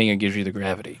it's spinning, it gives you the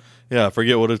gravity. Yeah, I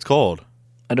forget what it's called.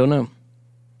 I don't know.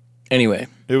 Anyway.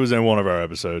 It was in one of our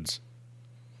episodes.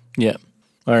 Yeah.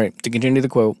 All right, to continue the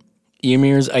quote.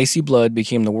 Ymir's icy blood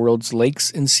became the world's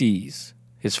lakes and seas,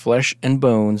 his flesh and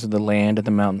bones the land and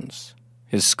the mountains.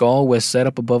 His skull was set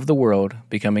up above the world,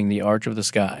 becoming the arch of the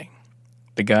sky.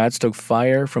 The gods took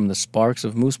fire from the sparks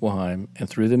of Muspelheim and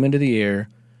threw them into the air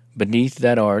beneath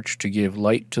that arch to give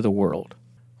light to the world.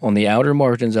 On the outer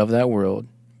margins of that world,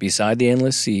 beside the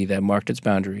endless sea that marked its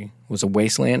boundary, was a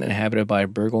wasteland inhabited by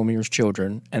Bergelmir's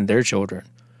children and their children,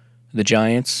 the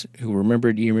giants who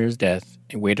remembered Ymir's death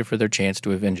and waited for their chance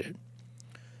to avenge it.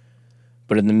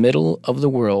 But in the middle of the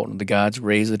world, the gods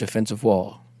raised a defensive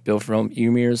wall built from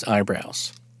Ymir's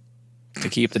eyebrows to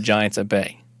keep the giants at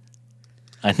bay.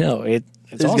 I know, it's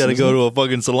He's awesome, got to go isn't to a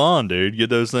fucking salon, dude. Get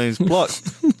those things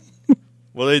plucked.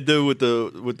 What they do with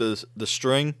the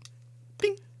string?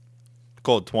 Ding.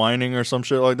 Called twining or some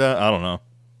shit like that. I don't know.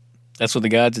 That's what the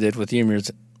gods did with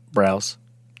Ymir's brows.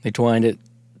 They twined it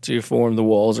to form the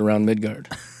walls around Midgard.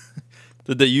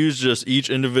 Did they use just each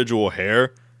individual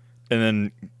hair and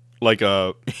then like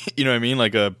a, you know what I mean?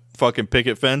 Like a fucking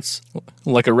picket fence.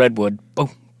 Like a redwood. Boom,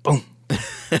 boom.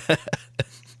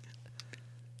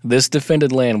 This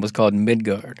defended land was called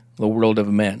Midgard, the world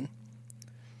of men.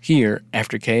 Here,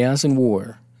 after chaos and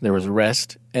war, there was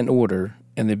rest and order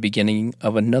and the beginning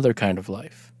of another kind of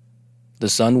life. The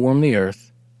sun warmed the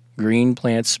earth, green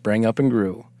plants sprang up and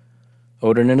grew.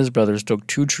 Odin and his brothers took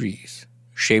 2 trees,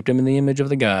 shaped them in the image of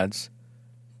the gods,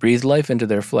 breathed life into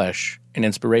their flesh and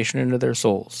inspiration into their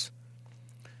souls.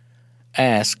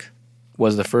 Ask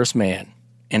was the first man,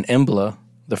 and Embla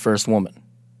the first woman,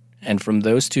 and from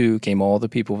those 2 came all the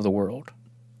people of the world.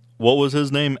 What was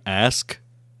his name? Ask?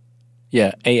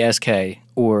 Yeah, ASK,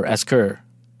 or Asker.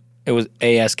 It was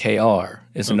ASKR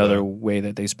is another way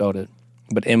that they spelled it.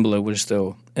 But Embla was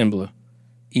still Embla.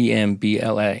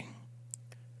 EMBLA.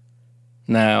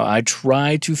 Now, I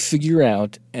tried to figure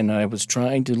out, and I was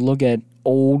trying to look at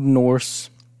Old Norse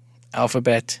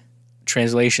alphabet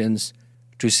translations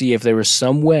to see if there was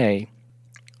some way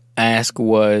Ask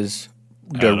was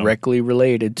directly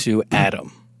related to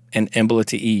Adam and Embla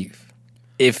to Eve.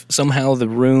 If somehow the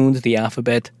runes, the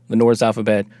alphabet, the Norse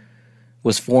alphabet,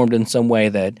 was formed in some way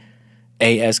that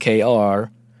ASKR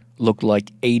looked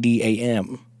like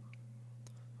ADAM.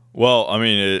 Well, I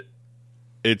mean,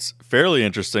 it's fairly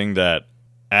interesting that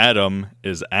Adam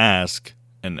is Ask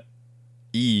and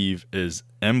Eve is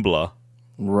Embla.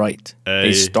 Right.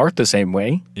 They start the same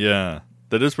way. Yeah,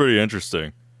 that is pretty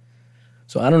interesting.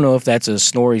 So I don't know if that's a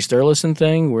Snorri Sturluson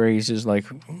thing where he's just like,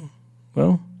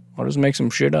 well, I'll just make some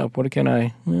shit up. What can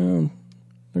I? Well,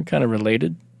 they're kind of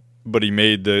related. But he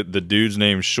made the dude's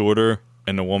name shorter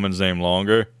and the woman's name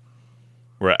longer,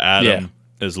 where Adam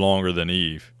is longer than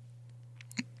Eve.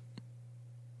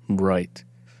 Right.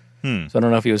 So I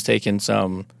don't know if he was taking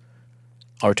some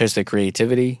artistic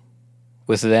creativity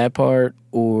with that part,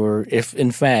 or if,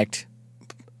 in fact,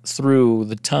 through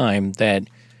the time that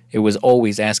it was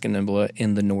always asking Embla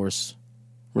in the Norse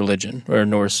religion or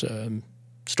Norse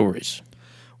stories.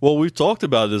 Well, we've talked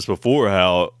about this before,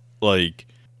 how, like,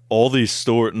 all these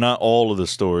stories, not all of the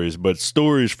stories, but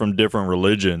stories from different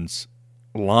religions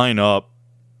line up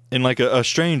in, like, a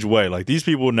strange way. Like, these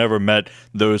people never met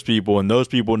those people, and those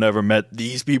people never met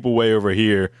these people way over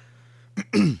here.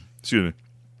 Excuse me.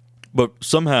 But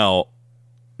somehow,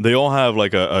 they all have,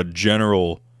 like, a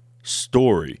general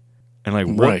story. And,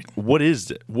 like, what is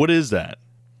it? What is that?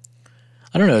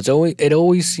 I don't know. It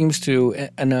always seems to,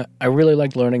 and I really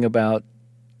like learning about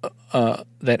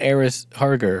that Eris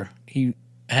Harger. He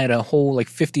had a whole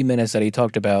 50 minutes that he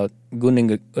talked about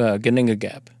Gunninga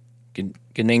Gap.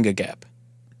 Gunninga Gap.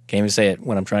 Can't even say it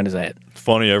when I'm trying to say it.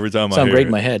 Funny every time I hear it. Sounds great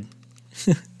in my head.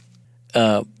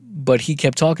 But he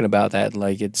kept talking about that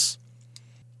like it's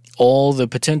all the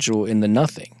potential in the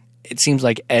nothing. It seems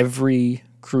like every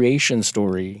creation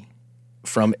story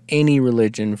from any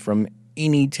religion, from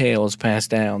any tales passed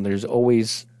down, there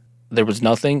was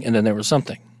nothing and then there was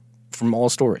something from all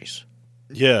stories.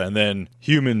 Yeah, and then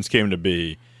humans came to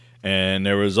be, and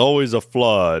there was always a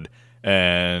flood,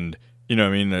 and, you know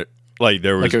what I mean? Like,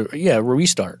 there was... a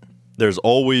restart. There's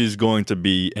always going to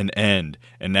be an end,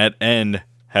 and that end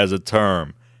has a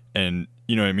term, and,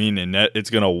 you know what I mean? And that it's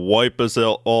going to wipe us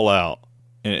all out.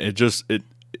 And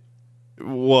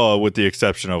well, with the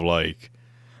exception of, like,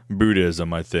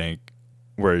 Buddhism, I think,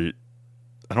 where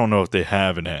I don't know if they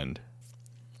have an end.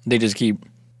 They just keep,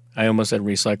 I almost said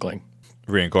recycling.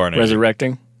 Reincarnating.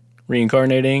 Resurrecting.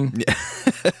 Reincarnating.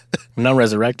 Not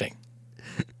resurrecting.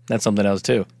 That's something else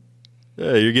too.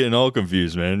 Yeah, you're getting all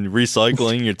confused, man.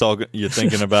 Recycling, you're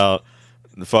thinking about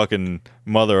the fucking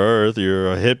Mother Earth,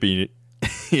 you're a hippie,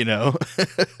 you know?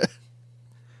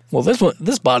 Well,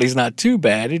 this body's not too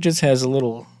bad. It just has a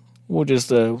little. We'll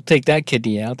just take that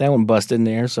kidney out. That one busted in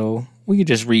there, so we could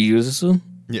just reuse this.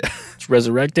 Yeah. It's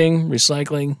resurrecting,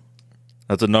 recycling.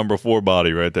 That's a number 4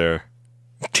 body right there.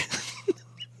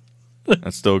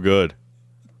 That's still good.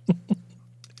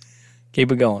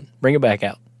 Keep it going. Bring it back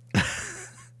out. I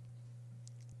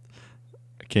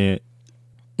can't.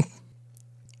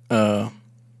 I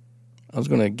was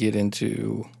going to get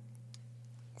into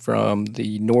from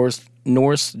the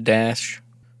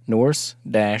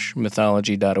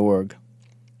Norse-mythology.org.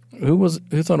 Who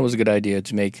thought it was a good idea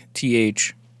to make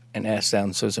TH and S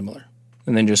sound so similar?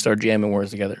 And then just start jamming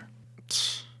words together.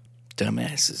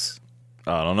 Dumbasses.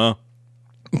 I don't know.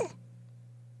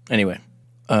 Anyway,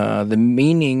 the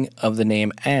meaning of the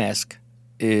name Ask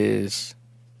is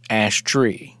ash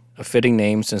tree, a fitting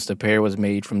name since the pair was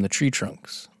made from the tree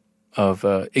trunks of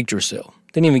Yggdrasil.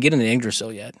 Didn't even get into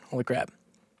Yggdrasil yet. Holy crap.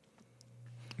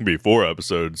 It'll be 4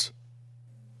 episodes.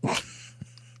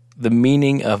 The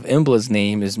meaning of Embla's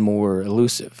name is more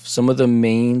elusive. Some of the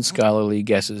main scholarly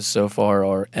guesses so far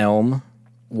are elm,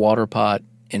 water pot,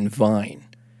 and vine.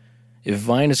 If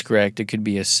vine is correct, it could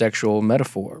be a sexual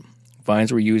metaphor.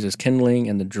 Vines were used as kindling,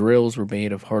 and the drills were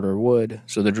made of harder wood,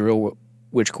 so the drill,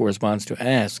 which corresponds to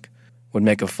ask, would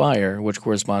make a fire, which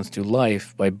corresponds to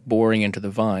life, by boring into the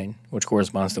vine, which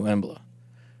corresponds to Embla.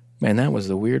 Man, that was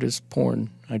the weirdest porn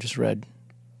I just read.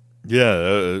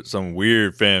 Yeah, some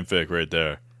weird fanfic right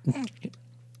there.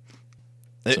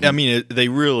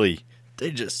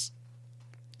 They just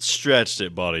stretched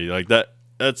it, buddy. Like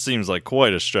that seems like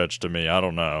quite a stretch to me. I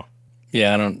don't know.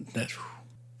 Yeah,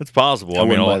 It's possible. I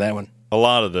wouldn't buy that one. A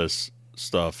lot of this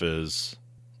stuff is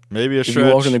maybe a If stretch.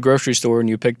 you walked in the grocery store and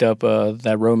you picked up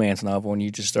that romance novel and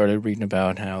you just started reading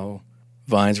about how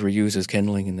vines were used as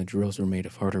kindling and the drills were made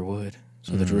of harder wood,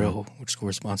 so the drill, which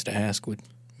corresponds to ask, would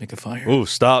make a fire. Oh,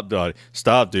 stop, Daddy.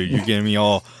 Stop, dude. You're getting me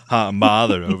all hot and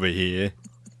bothered over here.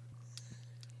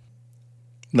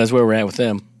 That's where we're at with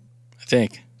them, I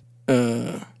think.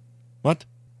 What? What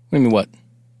do you mean what?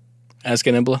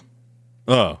 Asking Embla?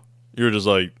 Oh, you were just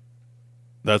like,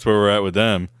 that's where we're at with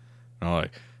them. And I'm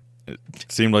like, it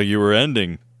seemed like you were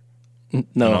ending.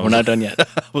 No, we're not done yet.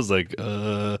 I was like,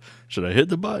 should I hit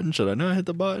the button? Should I not hit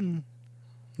the button?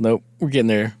 Nope, we're getting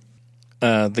there.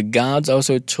 The gods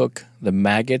also took the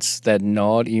maggots that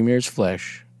gnawed Ymir's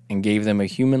flesh and gave them a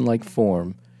human-like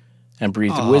form and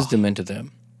breathed wisdom into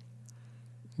them.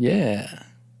 Yeah.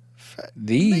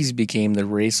 These became the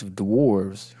race of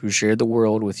dwarves who shared the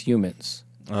world with humans,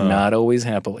 not always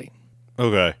happily.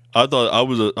 Okay. I thought I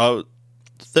was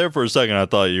there for a second. I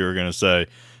thought you were going to say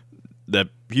that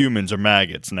humans are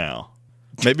maggots now.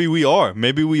 Maybe we are.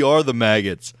 Maybe we are the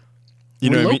maggots. You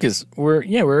know what locusts. I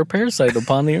mean? We're a parasite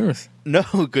upon the earth. No,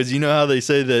 because you know how they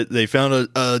say that they found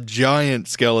a giant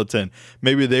skeleton.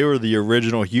 Maybe they were the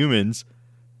original humans.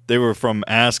 They were from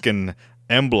Ask and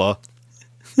Embla.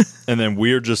 And then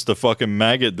we're just the fucking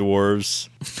maggot dwarves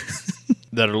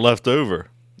that are left over.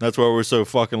 That's why we're so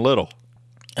fucking little.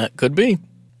 Could be.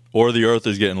 Or the earth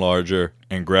is getting larger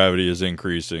and gravity is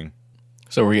increasing.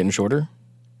 So we're getting shorter?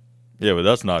 Yeah, but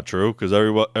that's not true because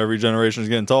every generation is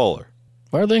getting taller.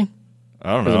 Are they?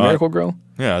 I don't Does know. a miracle grow?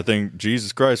 Yeah, I think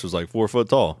Jesus Christ was like 4 foot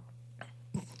tall.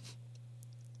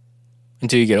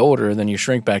 Until you get older, then you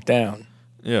shrink back down.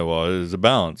 Yeah, well, it's a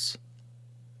balance.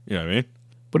 You know what I mean?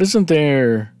 But isn't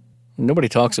there... Nobody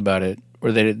talks about it,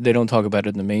 or they don't talk about it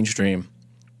in the mainstream.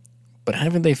 But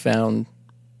haven't they found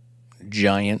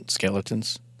giant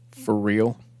skeletons for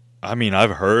real? I mean, I've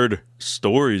heard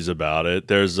stories about it.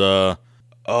 There's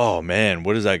oh man,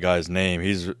 what is that guy's name?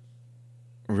 He's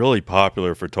really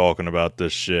popular for talking about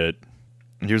this shit.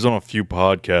 He was on a few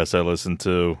podcasts I listened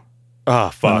to.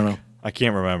 Fuck. I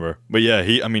can't remember. But yeah,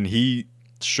 he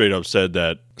straight up said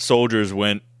that soldiers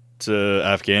went to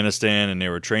Afghanistan and they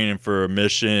were training for a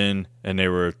mission and they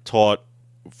were taught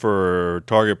for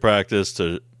target practice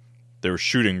they were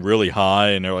shooting really high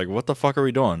and they're like, what the fuck are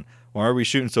we doing? Why are we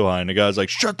shooting so high? And the guy's like,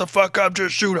 shut the fuck up,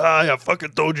 just shoot high. I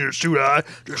fucking told you to shoot high.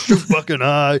 Just shoot fucking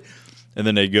high. And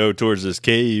then they go towards this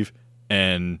cave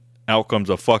and out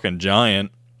comes a fucking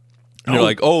giant. And they're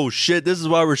like, oh shit, this is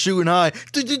why we're shooting high.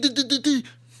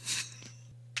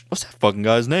 What's that fucking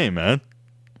guy's name, man?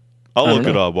 I'll look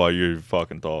it up while you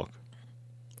fucking talk.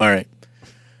 All right.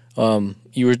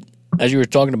 As you were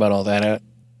talking about all that,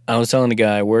 I was telling the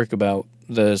guy at work about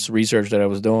this research that I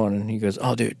was doing, and he goes,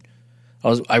 "Oh, dude,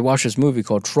 I watched this movie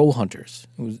called Troll Hunters.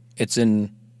 It's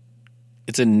in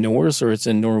Norse or it's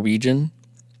in Norwegian,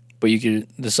 but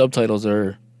the subtitles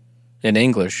are in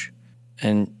English,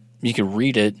 and you can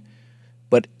read it.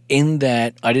 But in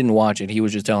that, I didn't watch it. He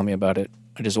was just telling me about it.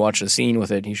 I just watched a scene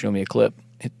with it. He showed me a clip.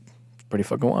 It's pretty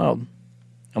fucking wild.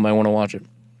 I might want to watch it.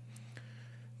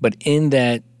 But in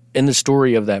the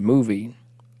story of that movie,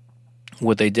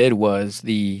 what they did was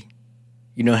you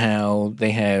know how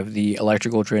they have the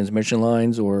electrical transmission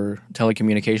lines or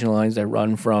telecommunication lines that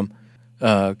run from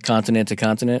continent to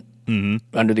continent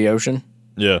under the ocean?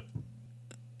 Yeah.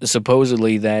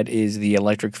 Supposedly that is the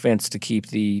electric fence to keep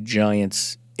the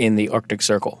giants in the Arctic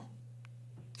Circle.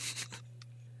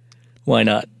 Why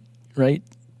not? Right?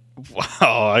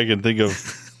 Wow, I can think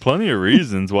of plenty of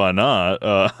reasons why not.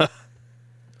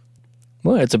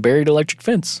 Well, it's a buried electric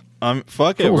fence.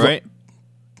 Fuck it, right?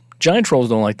 Giant trolls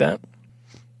don't like that.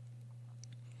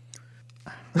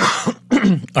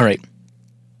 All right.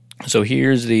 So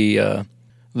here's the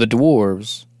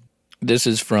dwarves. This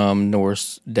is from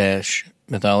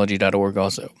Norse-mythology.org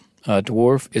also. A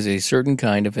dwarf is a certain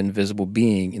kind of invisible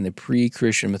being in the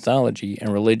pre-Christian mythology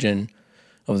and religion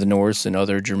of the Norse and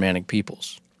other Germanic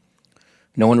peoples.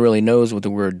 No one really knows what the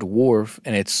word dwarf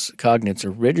and its cognates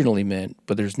originally meant,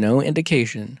 but there's no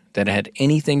indication that it had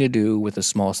anything to do with a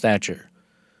small stature,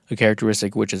 a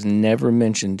characteristic which is never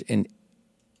mentioned in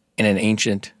an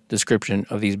ancient description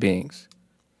of these beings.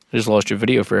 I just lost your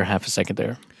video for half a second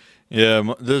there.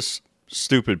 Yeah, this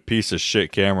stupid piece of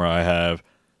shit camera I have,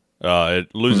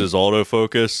 it loses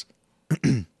autofocus.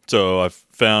 So I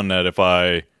found that if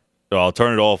I'll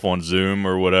turn it off on Zoom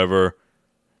or whatever,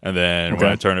 and then when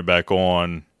I turn it back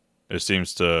on, it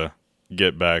seems to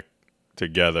get back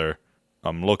together.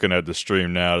 I'm looking at the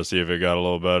stream now to see if it got a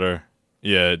little better.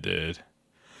 Yeah, it did.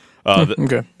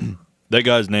 Okay. That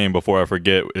guy's name, before I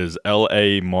forget, is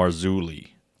L.A. Marzulli.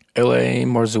 L.A.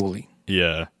 Marzulli.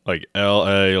 Yeah, like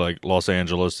L.A., like Los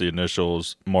Angeles, the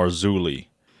initials, Marzulli.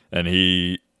 And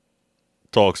he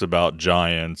talks about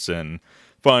giants and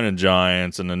finding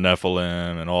giants and the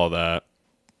Nephilim and all that.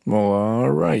 Well,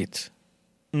 all right.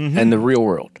 And the real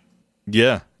world.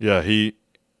 Yeah, he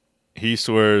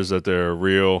swears that they're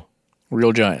real.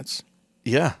 Real giants.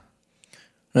 Yeah.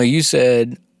 Now, you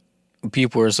said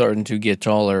people are starting to get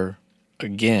taller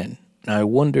again. Now, I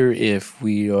wonder if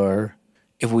we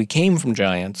came from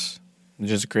giants.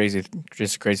 Just a crazy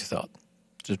thought.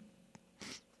 Just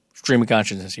stream of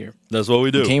consciousness here. That's what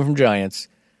we do. We came from giants,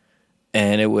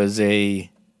 and it was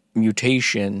a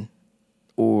mutation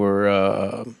or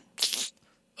a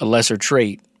lesser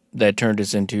trait that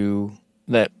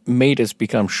that made us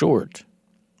become short,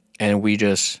 and we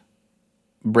just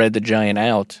bred the giant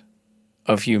out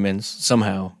of humans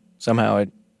somehow. Somehow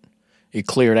it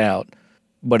cleared out,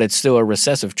 but it's still a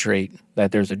recessive trait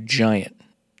that there's a giant.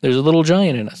 There's a little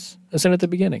giant in us. That's in at the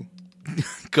beginning.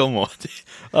 Come on.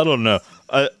 I don't know.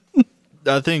 I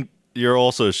think you're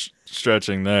also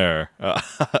stretching there.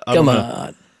 Come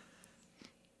on.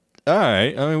 All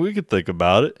right. I mean, we could think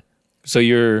about it. So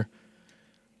your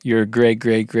great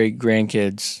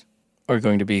grandkids are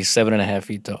going to be 7.5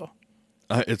 feet tall.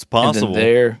 It's possible. And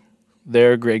then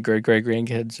their great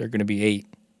grandkids are going to be 8.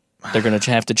 They're going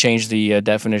to have to change the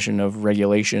definition of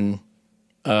regulation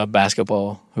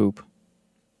basketball hoop,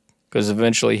 because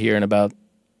eventually here in about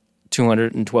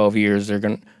 212 years you're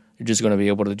just going to be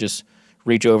able to just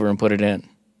reach over and put it in.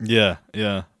 Yeah.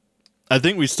 I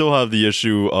think we still have the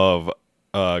issue of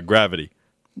gravity.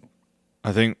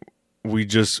 I think we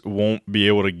just won't be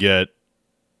able to get.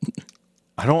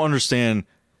 I don't understand,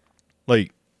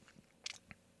 like,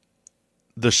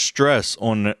 the stress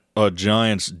on a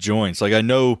giant's joints. Like, I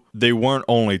know they weren't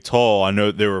only tall, I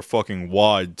know they were fucking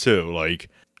wide too. Like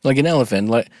an elephant.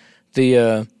 Like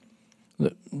the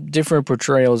different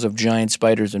portrayals of giant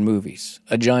spiders in movies.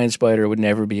 A giant spider would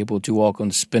never be able to walk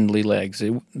on spindly legs.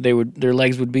 Their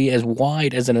legs would be as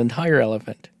wide as an entire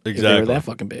elephant. Exactly. If they were that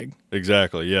fucking big.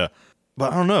 Exactly, yeah.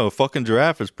 But I don't know, a fucking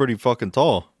giraffe is pretty fucking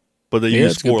tall. But they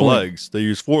use 4 legs. They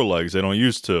use 4 legs. They don't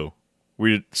use 2.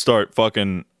 We'd start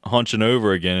fucking hunching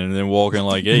over again and then walking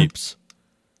like apes.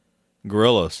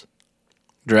 Gorillas.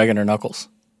 Dragging their knuckles.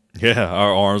 Yeah,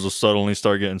 our arms will suddenly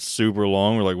start getting super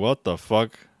long. We're like, what the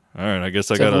fuck? All right, I guess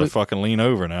I gotta fucking lean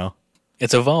over now.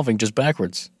 It's evolving just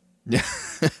backwards. Yeah.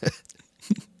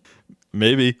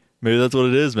 Maybe that's what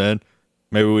it is, man.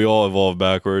 Maybe we all evolve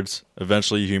backwards.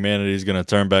 Eventually, humanity's gonna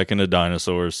turn back into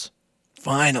dinosaurs.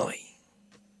 Finally.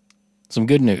 Some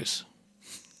good news.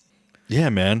 Yeah,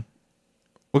 man.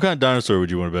 What kind of dinosaur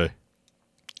would you want to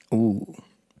be? Ooh.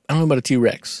 I don't know about a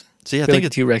T-Rex. See, I feel think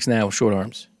like a T-Rex now with short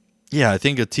arms. Yeah, I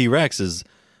think a T-Rex is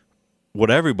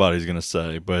what everybody's going to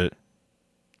say, but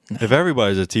if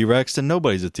everybody's a T-Rex, then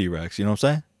nobody's a T-Rex. You know what I'm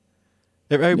saying?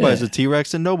 If everybody's a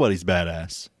T-Rex, then nobody's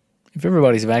badass. If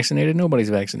everybody's vaccinated, nobody's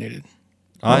vaccinated.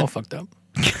 We're all fucked up.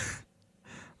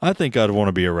 I think I'd want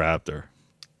to be a raptor.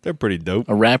 They're pretty dope.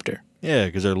 A raptor? Yeah,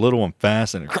 because they're little and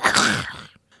fast and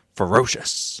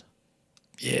ferocious.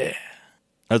 Yeah.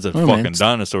 That's if fucking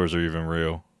dinosaurs are even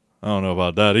real. I don't know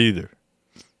about that either.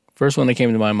 First one that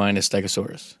came to my mind is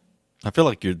Stegosaurus. I feel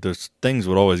like those things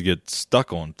would always get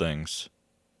stuck on things.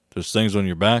 There's things on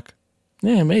your back.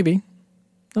 Yeah, maybe.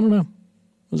 I don't know.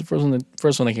 It was the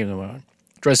first one that came to my mind.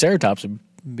 Triceratops would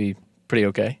be pretty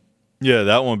okay. Yeah,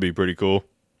 that one would be pretty cool.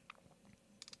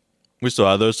 We still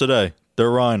have those today.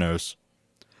 They're rhinos.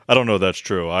 I don't know if that's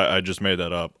true. I just made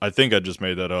that up. I think I just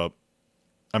made that up.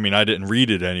 I mean, I didn't read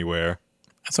it anywhere.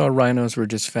 I thought rhinos were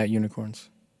just fat unicorns.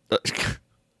 I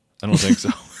don't think so.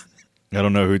 I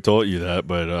don't know who taught you that,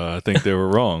 but I think they were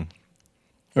wrong.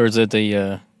 Or is it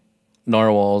the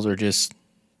narwhals or just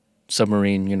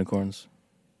submarine unicorns?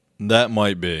 That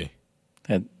might be.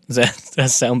 Does that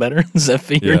sound better? Does that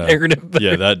fit your narrative better?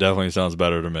 Yeah, that definitely sounds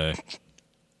better to me.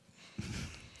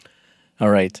 All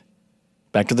right.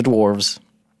 Back to the dwarves.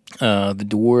 The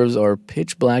dwarves are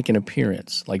pitch black in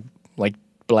appearance, like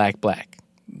black,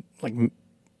 like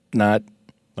not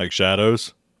like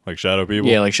shadows, like shadow people.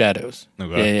 Yeah, like shadows.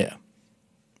 Okay.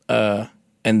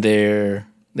 and they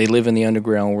live in the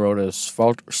underground world of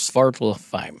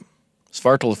Svartalfheim.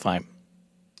 Svartalfheim.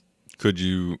 Could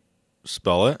you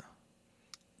spell it?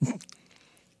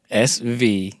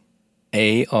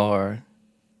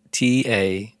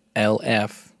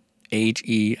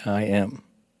 SvartalfHeim.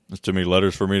 That's too many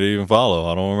letters for me to even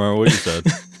follow. I don't remember what you said.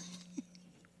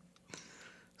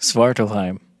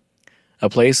 Svartalfheim, a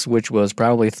place which was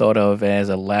probably thought of as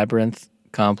a labyrinth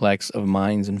complex of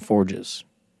mines and forges.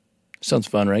 Sounds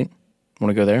fun, right?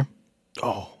 Want to go there?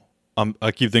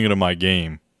 I keep thinking of my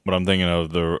game, but I'm thinking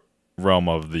of the realm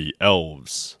of the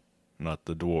elves, not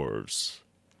the dwarves.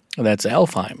 That's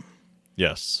Alfheim.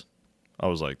 Yes. I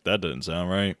was like, that didn't sound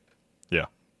right. Yeah.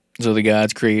 So the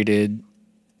gods created...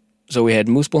 So we had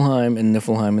Muspelheim and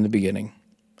Niflheim in the beginning,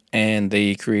 and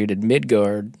they created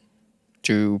Midgard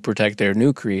to protect their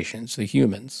new creations, the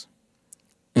humans.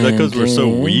 Is that because And we're so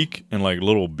then weak and like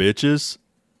little bitches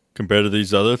compared to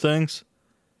these other things?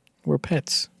 We're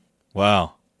pets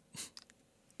Wow.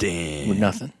 Damn. with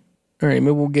nothing. All right,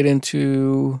 maybe we'll get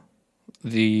into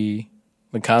the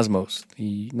cosmos,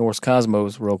 the Norse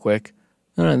cosmos real quick.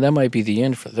 That might be the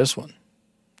end for this one.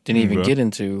 Didn't even Okay. get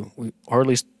into... We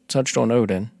hardly touched on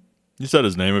Odin. You said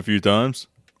his name a few times.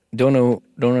 Don't know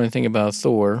anything about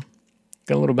Thor.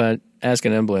 Got a little about Ask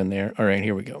and Embla in there. All right,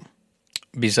 here we go.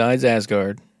 Besides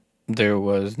Asgard, there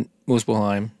was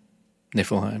Muspelheim,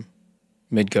 Niflheim,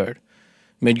 Midgard.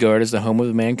 Midgard is the home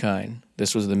of mankind.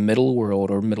 This was the middle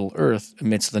world or Middle Earth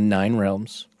amidst the 9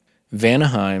 realms.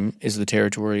 Vanaheim is the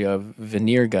territory of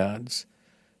Vanir gods.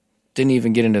 Didn't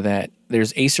even get into that.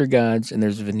 There's Aesir gods and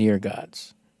there's Vanir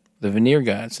gods. The Vanir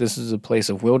gods, this is a place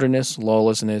of wilderness,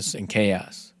 lawlessness, and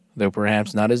chaos, though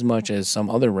perhaps not as much as some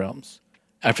other realms.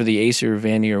 After the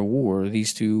Aesir-Vanir War,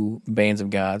 these two bands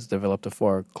of gods developed a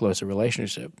far closer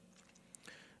relationship.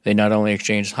 They not only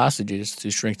exchanged hostages to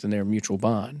strengthen their mutual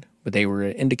bond, but they were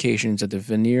indications that the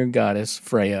Vanir goddess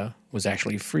Freya was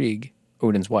actually Frigg,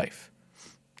 Odin's wife.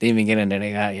 Didn't even get into any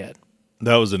of that yet.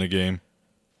 That was in a game.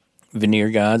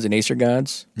 Vanir gods and Aesir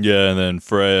gods. Yeah, and then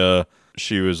Freya,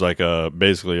 she was like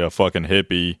basically a fucking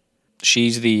hippie,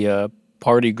 She's the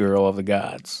party girl of the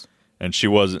gods. and she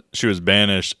was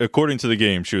banished. According to the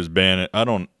game, she was banned. I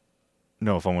don't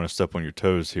know if I want to step on your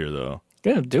toes here though.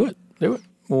 Yeah, do it.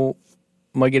 Well,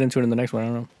 might get into it in the next one. I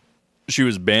don't know. She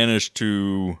was banished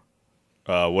to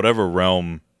whatever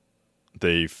realm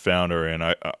they found her in.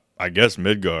 I guess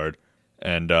Midgard,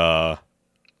 and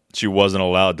she wasn't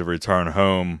allowed to return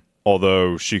home.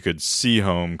 Although she could see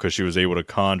home because she was able to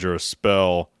conjure a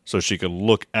spell so she could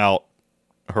look out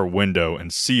her window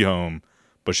and see home,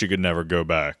 but she could never go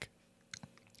back.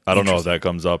 I don't know if that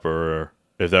comes up or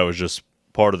if that was just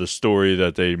part of the story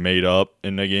that they made up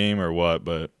in the game or what,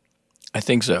 but I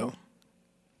think so,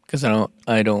 because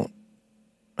I don't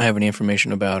have any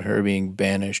information about her being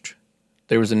banished.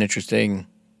 There was an interesting.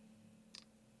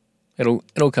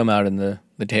 It'll come out in the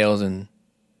tales and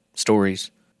stories,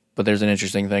 but there's an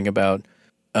interesting thing about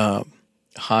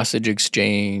hostage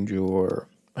exchange, or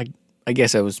I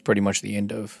guess that was pretty much the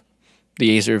end of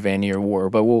the Aesir-Vanir War.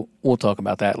 But we'll talk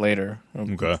about that later.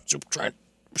 okay. We're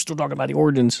still talking about the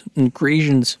origins and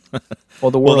creations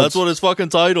of the world. Well, that's what it's fucking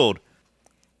titled.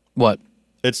 What?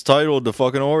 It's titled The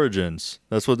Fucking Origins.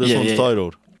 That's what this one's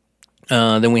titled.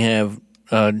 Then we have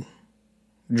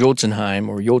Jotunheim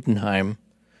or Jotunheim,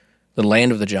 the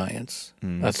land of the giants,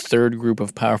 a third group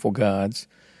of powerful gods.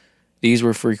 These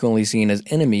were frequently seen as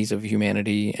enemies of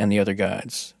humanity and the other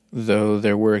gods, though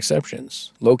there were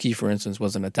exceptions. Loki, for instance,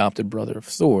 was an adopted brother of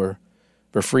Thor,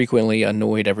 but frequently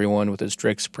annoyed everyone with his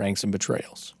tricks, pranks, and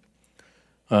betrayals.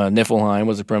 Niflheim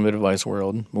was a primitive ice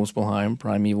world. Muspelheim,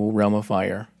 primeval realm of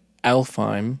fire.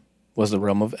 Alfheim was the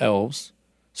realm of elves.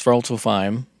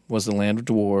 Svartalfheim was the land of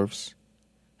dwarves.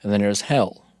 And then there's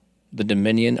Hel, the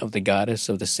dominion of the goddess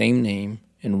of the same name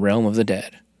and realm of the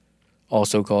dead,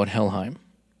 also called Helheim.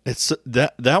 It's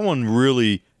that one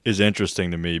really is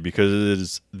interesting to me because it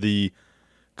is the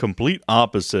complete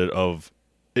opposite of.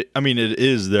 I mean, it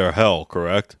is their hell,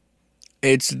 correct?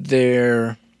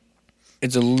 That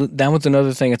was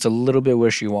another thing. It's a little bit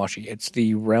wishy-washy. It's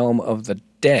the realm of the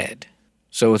dead,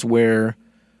 so it's where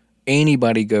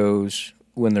anybody goes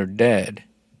when they're dead.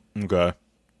 Okay.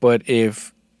 But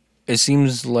if it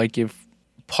seems like if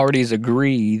parties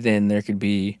agree, then there could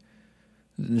be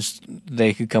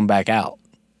they could come back out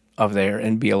of there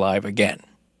and be alive again.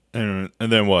 And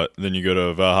then what? Then you go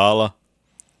to Valhalla?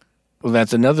 Well,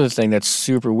 that's another thing that's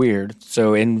super weird.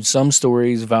 So in some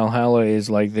stories, Valhalla is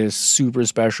like this super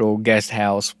special guest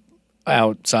house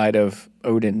outside of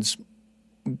Odin's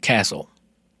castle.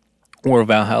 Or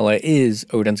Valhalla is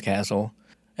Odin's castle,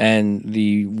 and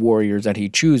the warriors that he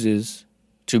chooses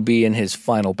to be in his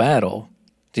final battle.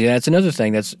 See, that's another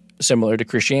thing that's similar to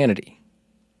Christianity.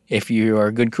 If you are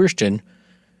a good Christian,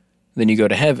 then you go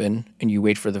to heaven and you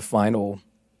wait for the final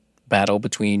battle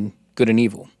between good and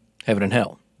evil, heaven and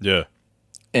hell. Yeah.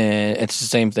 And it's the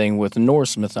same thing with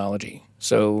Norse mythology.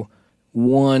 So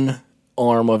one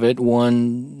arm of it,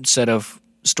 one set of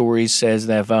stories says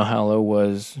that Valhalla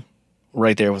was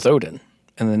right there with Odin.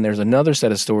 And then there's another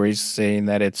set of stories saying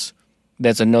that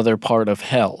that's another part of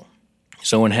hell.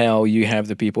 So in hell, you have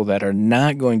the people that are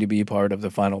not going to be part of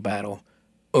the final battle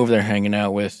over there hanging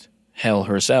out with Hel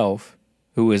herself,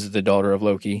 who is the daughter of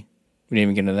Loki. We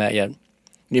didn't even get into that yet. We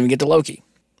didn't even get to Loki.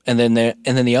 And then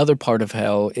the other part of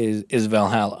hell is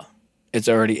Valhalla. It's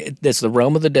the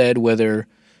realm of the dead, whether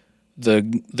the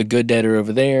good dead are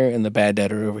over there and the bad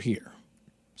dead are over here.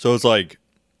 So it's like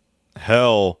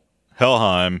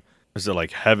Helheim, is it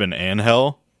like heaven and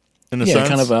hell in a sense? Yeah,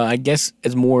 kind of I guess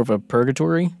it's more of a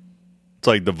purgatory. It's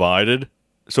like divided.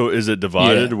 So is it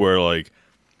divided where like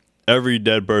every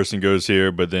dead person goes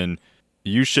here, but then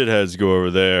you shitheads go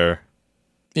over there?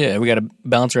 Yeah, we got a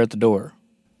bouncer at the door.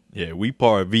 Yeah, we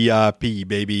part VIP,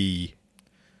 baby.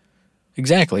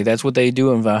 Exactly. That's what they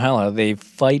do in Valhalla. They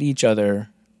fight each other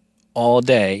all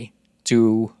day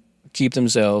to keep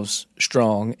themselves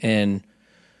strong and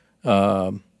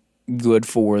good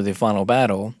for the final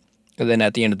battle. And then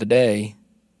at the end of the day,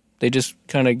 they just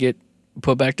kind of get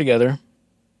put back together,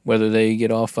 whether they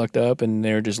get all fucked up and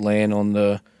they're just laying on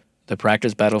the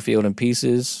practice battlefield in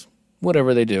pieces,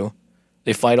 whatever they do.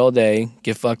 They fight all day,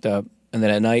 get fucked up, and then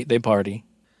at night they party.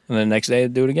 And then the next day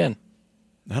they do it again.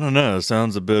 I don't know. It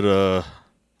sounds a bit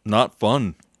not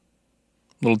fun.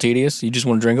 A little tedious? You just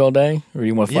want to drink all day? Or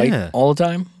you want to fight all the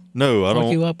time? No, I don't.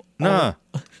 Fuck you up? Nah.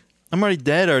 I'm already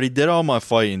dead. I already did all my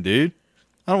fighting, dude.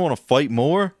 I don't want to fight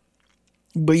more.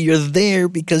 But you're there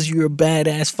because you're a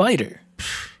badass fighter.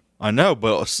 I know,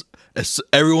 but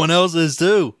everyone else is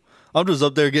too. I'm just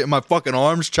up there getting my fucking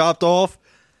arms chopped off.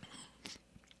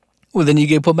 Well, then you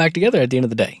get put back together at the end of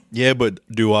the day. Yeah, but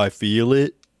do I feel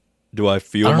it? Do I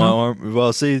feel my arm?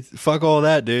 Well, see, fuck all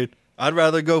that, dude. I'd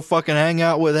rather go fucking hang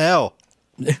out with Hel.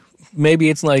 Maybe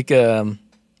it's like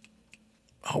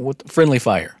friendly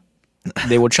fire.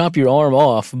 They will chop your arm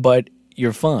off, but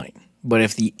you're fine. But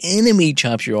if the enemy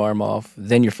chops your arm off,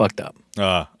 then you're fucked up.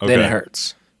 Okay. Then it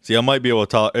hurts. See, I might be able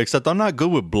to talk, except I'm not good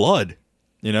with blood.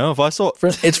 You know, if I saw...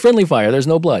 It's friendly fire. There's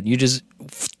no blood.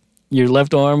 Your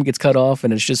left arm gets cut off,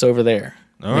 and it's just over there.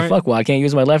 All right. Fuck, well, I can't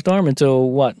use my left arm until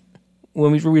what?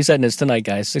 When we're resetting this tonight,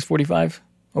 guys? 6:45?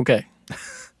 Okay.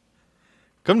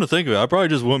 Come to think of it, I probably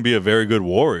just wouldn't be a very good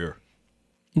warrior.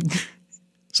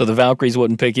 So the Valkyries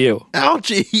wouldn't pick you.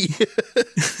 Ouchie!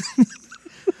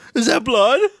 Is that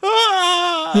blood?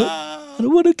 I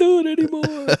don't want to do it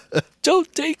anymore.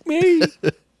 Don't take me.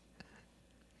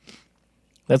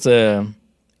 That's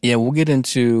we'll get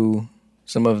into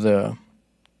some of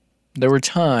there were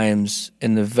times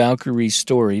in the Valkyrie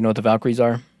story. You know what the Valkyries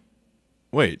are?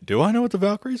 Wait, do I know what the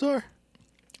Valkyries are?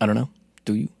 I don't know.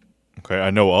 Do you? Okay,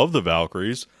 I know of the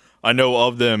Valkyries. I know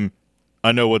of them.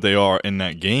 I know what they are in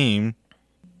that game.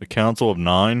 The Council of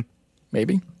Nine?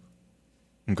 Maybe.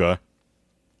 Okay.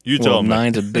 You tell me.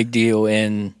 Nine's a big deal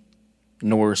in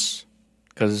Norse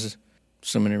because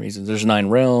so many reasons. There's 9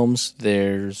 realms.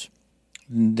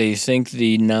 They think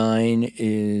the 9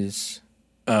 is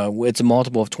it's a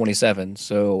multiple of 27.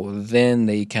 So then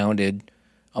they counted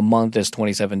a month as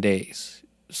 27 days.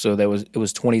 So it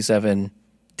was 27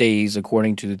 days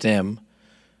according to them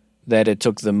that it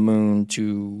took the moon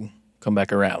to come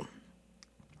back around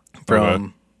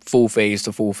from full phase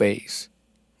to full phase.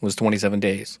 It was 27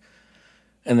 days.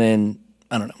 And then,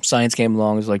 I don't know, science came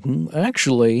along and was like,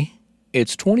 actually,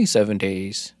 it's 27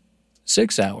 days,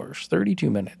 6 hours, 32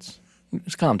 minutes.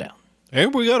 Just calm down.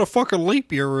 And we got a fucking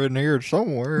leap year in here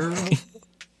somewhere.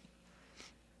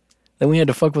 Then we had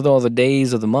to fuck with all the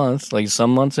days of the month. Like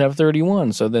some months have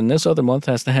 31, so then this other month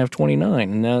has to have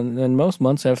 29. And then most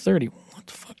months have 30. What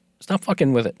the fuck? Stop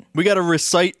fucking with it. We got to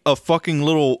recite a fucking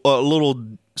little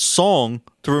song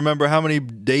to remember how many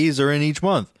days are in each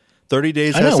month. 30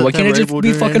 days. I know. Why can't it just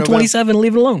be fucking 27 and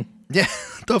leave it alone? Yeah.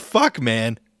 The fuck,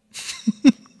 man.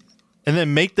 And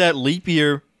then make that leap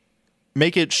year,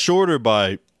 make it shorter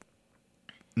by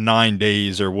 9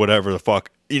 days or whatever the fuck.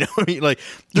 You know what I mean? Like,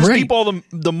 just keep all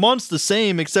the months the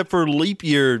same except for leap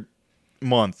year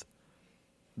month.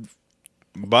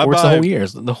 Bye-bye. Or it's the whole year.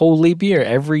 The whole leap year.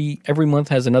 Every month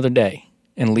has another day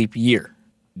in leap year.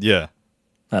 Yeah.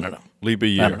 I don't know. Leap a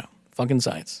year. I don't know. Fucking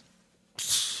science.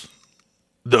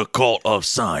 The cult of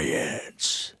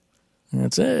science.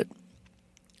 That's it.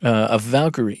 A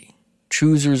Valkyrie,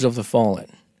 choosers of the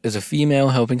fallen, is a female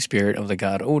helping spirit of the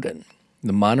god Odin.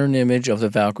 The modern image of the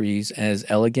Valkyries as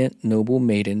elegant, noble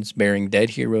maidens bearing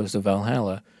dead heroes of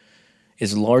Valhalla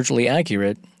is largely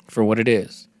accurate for what it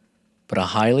is, but a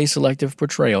highly selective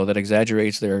portrayal that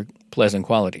exaggerates their pleasant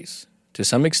qualities. To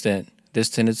some extent, this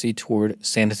tendency toward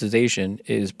sanitization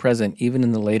is present even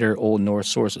in the later Old Norse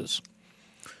sources,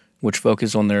 which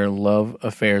focus on their love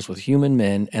affairs with human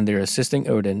men and their assisting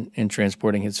Odin in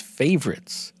transporting his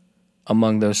favorites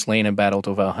among those slain in battle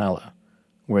to Valhalla,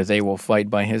 where they will fight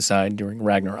by his side during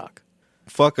Ragnarok.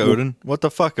 Fuck Odin. What the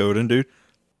fuck, Odin, dude?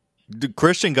 The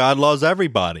Christian God loves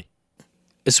everybody.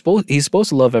 He's supposed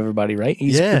to love everybody, right?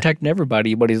 He's protecting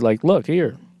everybody, but he's like, look,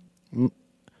 here.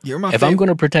 You're my If I'm going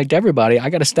to protect everybody, I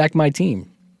got to stack my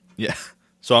team. Yeah.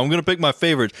 So I'm going to pick my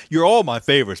favorites. You're all my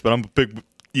favorites, but I'm going to pick,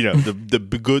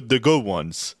 the good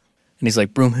ones. And he's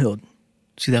like, Broomhild,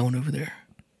 see that one over there?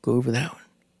 Go over that one.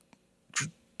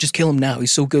 Just kill him now.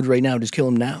 He's so good right now. Just kill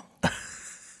him now.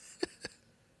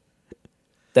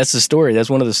 That's the story. That's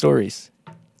one of the stories.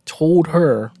 Told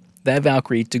her, that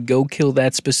Valkyrie, to go kill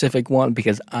that specific one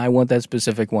because I want that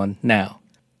specific one now.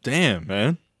 Damn,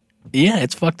 man. Yeah,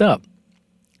 it's fucked up.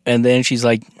 And then she's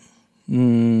like,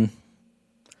 he's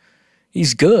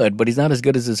good, but he's not as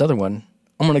good as this other one.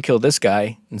 I'm going to kill this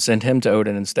guy and send him to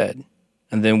Odin instead.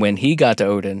 And then when he got to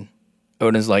Odin,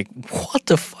 Odin's like, what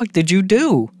the fuck did you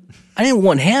do? I didn't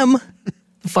want him.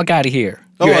 The fuck out of here.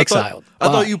 You're exiled. I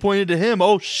thought you pointed to him.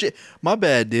 Oh, shit. My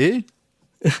bad, dude.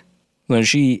 When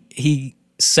he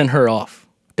sent her off.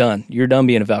 Done. You're done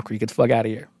being a Valkyrie. Get the fuck out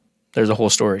of here. There's a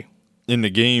whole story. In the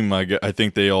game, I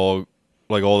think they all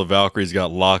the Valkyries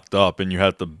got locked up, and you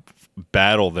have to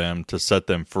battle them to set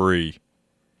them free.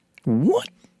 What?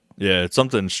 Yeah, it's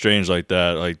something strange like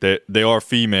that. Like they are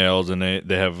females, and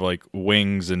they have like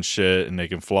wings and shit, and they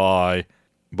can fly,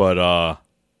 but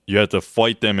you have to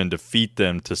fight them and defeat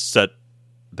them to set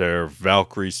their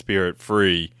Valkyrie spirit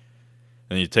free.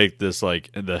 And you take this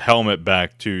the helmet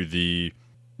back to the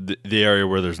area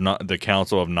where there's not the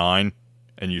Council of Nine,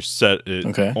 and you set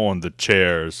it on the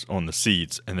chairs, on the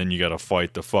seats, and then you got to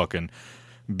fight the fucking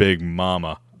Big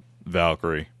Mama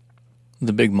Valkyrie.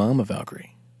 The Big Mama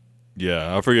Valkyrie.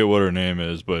 Yeah, I forget what her name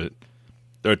is, but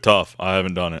they're tough. I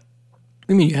haven't done it. What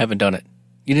do you mean you haven't done it?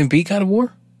 You didn't beat God of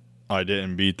War? I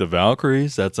didn't beat the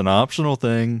Valkyries. That's an optional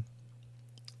thing.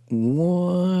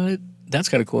 What? That's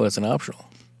kind of cool. That's an optional.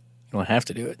 You don't have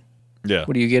to do it. Yeah.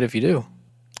 What do you get if you do?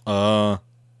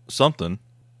 Something.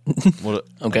 What?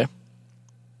 Okay.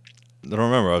 I don't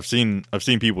remember. I've seen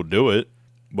people do it,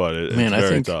 but it's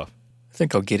very tough. I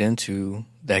think I'll get into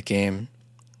that game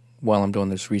while I'm doing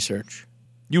this research.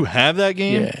 You have that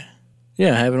game? Yeah.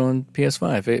 Yeah, I have it on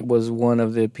PS5. It was one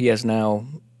of the PS Now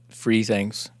free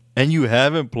things. And you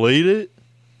haven't played it?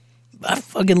 I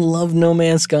fucking love No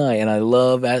Man's Sky, and I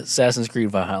love Assassin's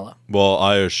Creed Valhalla. Well,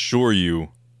 I assure you,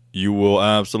 you will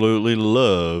absolutely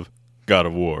love God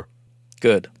of War.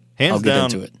 Good. Hands I'll down,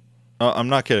 get into it. I'm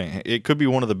not kidding. It could be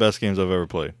one of the best games I've ever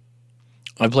played.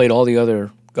 I played all the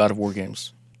other God of War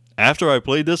games. After I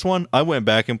played this one, I went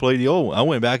back and played the old one. I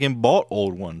went back and bought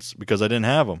old ones because I didn't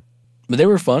have them. But they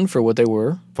were fun for what they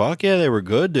were. Fuck yeah, they were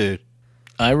good, dude.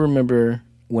 I remember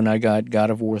when I got God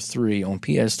of War 3 on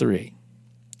PS3,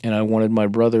 and I wanted my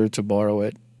brother to borrow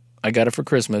it. I got it for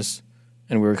Christmas,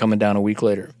 and we were coming down a week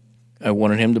later. I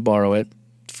wanted him to borrow it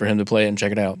for him to play it and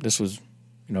check it out. This was,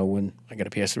 when I got a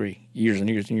PS3 years and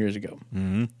years and years ago.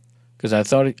 Because I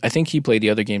think he played the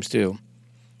other games too.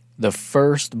 The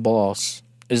first boss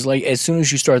is like, as soon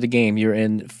as you start the game, you're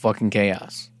in fucking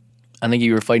chaos. I think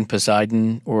you were fighting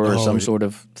Poseidon or some sort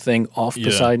of thing off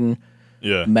Poseidon.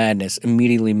 Yeah. Madness,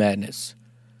 immediately madness.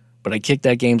 But I kicked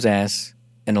that game's ass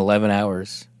in 11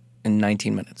 hours and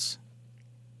 19 minutes.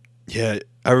 Yeah,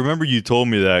 I remember you told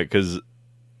me that because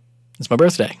It's my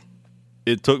birthday.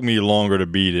 it took me longer to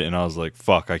beat it, and I was like,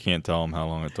 fuck, I can't tell him how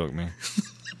long it took me.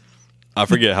 I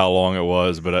forget how long it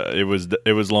was, but it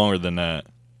was longer than that.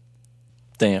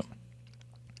 Damn.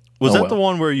 Was that the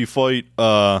one where you fight,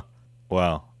 I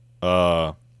don't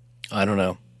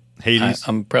know. Hades?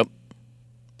 Do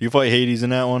you fight Hades in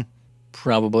that one?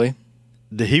 Probably.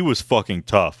 He was fucking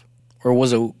tough. Or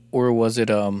was it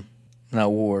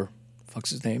not War?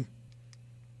 Fuck's his name?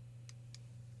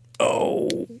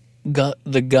 Oh,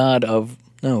 the god of...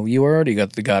 No, you already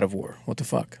got the God of War. What the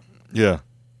fuck? Yeah.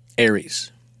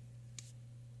 Ares.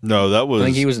 No, that was... I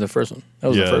think he was in the first one. That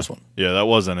was the first one. Yeah, that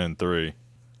wasn't in 3.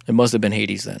 It must have been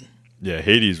Hades then. Yeah,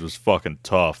 Hades was fucking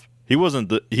tough. He was one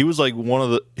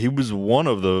of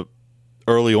the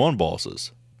early on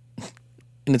bosses.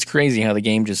 And it's crazy how the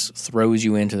game just throws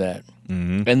you into that.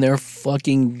 Mm-hmm. And they're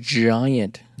fucking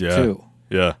giant, too.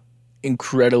 Yeah.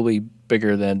 Incredibly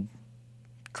bigger than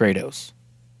Kratos.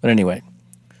 But anyway,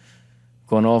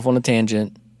 going off on a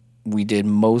tangent. We did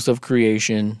most of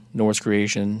creation, Norse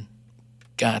creation.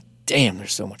 God damn,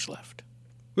 there's so much left.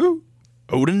 Woo.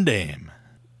 Odin Dam.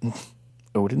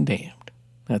 Odin damned.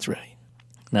 That's right.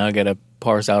 Now I got to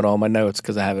parse out all my notes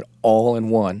because I have it all in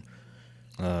one.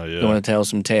 Yeah. I want to tell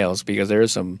some tales because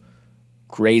there's some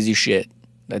crazy shit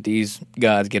that these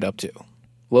gods get up to.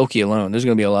 Loki alone, there's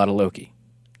going to be a lot of Loki.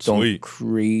 Sweet.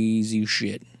 Crazy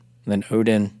shit. And then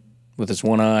Odin with his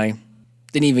one eye.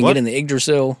 Didn't even What? get in the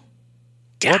Yggdrasil.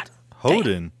 God. What?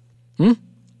 Hodin?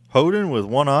 Hodin with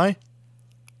one eye?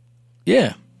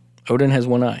 Yeah. Odin has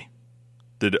one eye.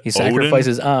 Did He Odin? sacrificed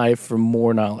his eye for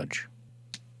more knowledge.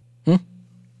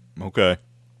 Okay.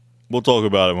 We'll talk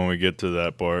about it when we get to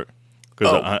that part.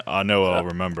 Because I know I'll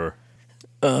remember.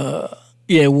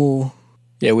 Yeah, we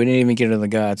didn't even get into the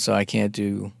gods, so I can't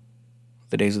do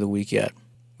the days of the week yet.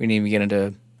 We didn't even get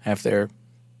into half their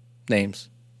names.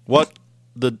 What?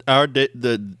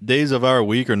 The days of our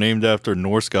week are named after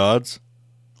Norse gods?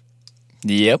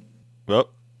 Yep. Well,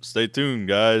 stay tuned,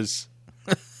 guys.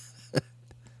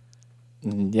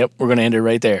 Yep, we're going to end it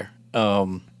right there.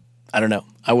 I don't know.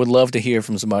 I would love to hear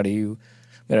from somebody who,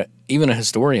 even a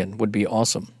historian would be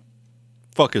awesome.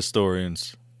 Fuck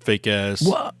historians. Fake ass.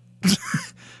 What?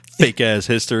 Fake ass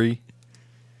history.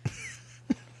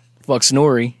 Fuck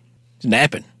Snorri. He's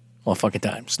napping all fucking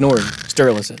time. Snorri.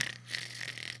 Sturluson.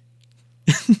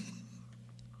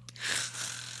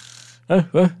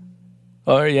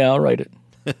 Oh, yeah, I'll write it.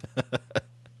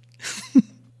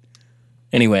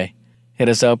 Anyway, hit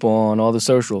us up on all the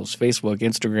socials. Facebook,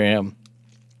 Instagram,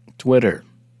 Twitter.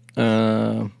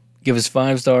 Give us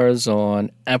 5 stars on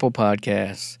Apple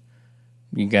Podcasts.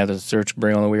 You got to search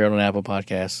Bring on the Weird on Apple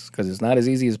Podcasts because it's not as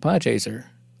easy as Podchaser.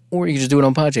 Or you can just do it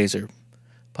on Podchaser.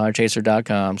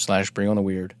 Podchaser.com/Bring on the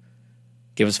Weird.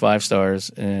 Give us 5 stars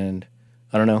and,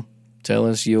 I don't know, tell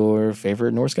us your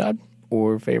favorite Norse god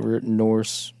or favorite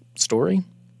Norse story.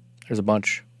 There's a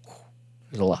bunch.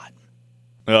 There's a lot.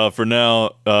 For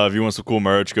now, if you want some cool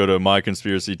merch, go to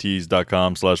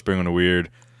myconspiracytees.com/Bring on the Weird,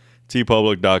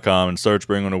 tpublic.com and search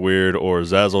Bring on the Weird, or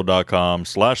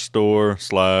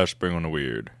zazzle.com/store/Bring on the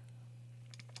Weird.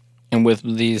 And with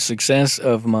the success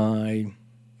of my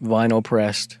vinyl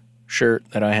pressed shirt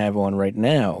that I have on right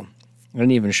now, I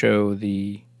didn't even show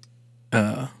the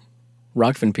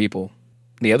Rockfin people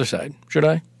the other side. Should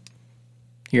I?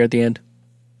 Here at the end?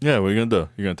 Yeah, what are you going to do?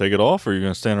 You're going to take it off or you're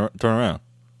going to turn around?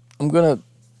 I'm going to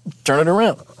turn it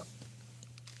around.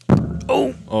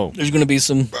 Oh. There's going to be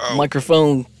some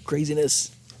microphone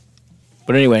craziness.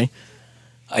 But anyway,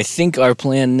 I think our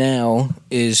plan now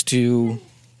is to...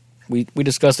 We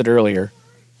discussed it earlier.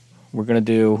 We're going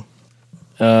to do...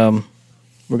 we're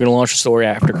going to launch the store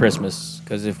after Christmas.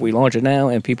 Because if we launch it now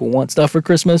and people want stuff for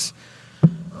Christmas,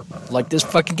 like this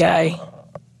fucking guy...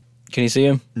 Can you see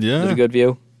him? Yeah. Is it a good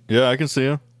view? Yeah, I can see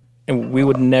him. And we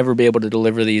would never be able to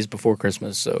deliver these before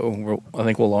Christmas. So I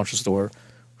think we'll launch the store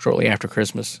shortly after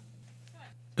Christmas.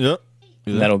 Yep.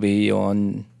 And that'll be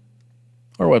on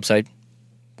our website.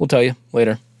 We'll tell you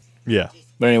later. Yeah.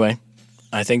 But anyway,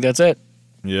 I think that's it.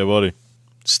 Yeah, buddy.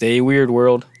 Stay weird,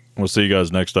 world. We'll see you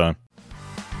guys next time.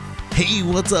 Hey,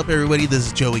 what's up, everybody? This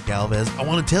is Joey Galvez. I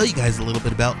want to tell you guys a little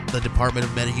bit about the Department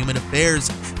of Metahuman Affairs.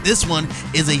 This one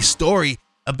is a story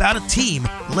about a team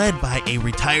led by a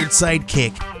retired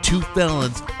sidekick, 2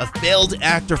 felons, a failed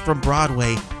actor from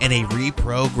Broadway, and a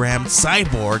reprogrammed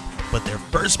cyborg. But their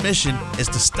first mission is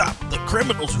to stop the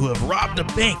criminals who have robbed a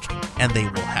bank, and they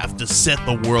will have to set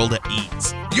the world at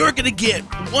ease. You're going to get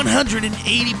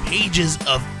 180 pages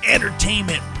of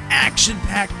entertainment,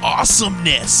 action-packed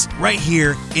awesomeness right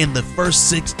here in the first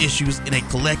 6 issues in a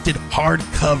collected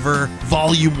hardcover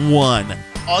volume 1.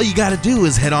 All you gotta do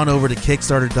is head on over to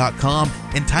Kickstarter.com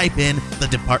and type in the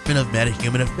Department of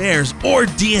Metahuman Affairs or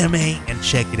DMA and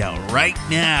check it out right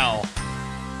now.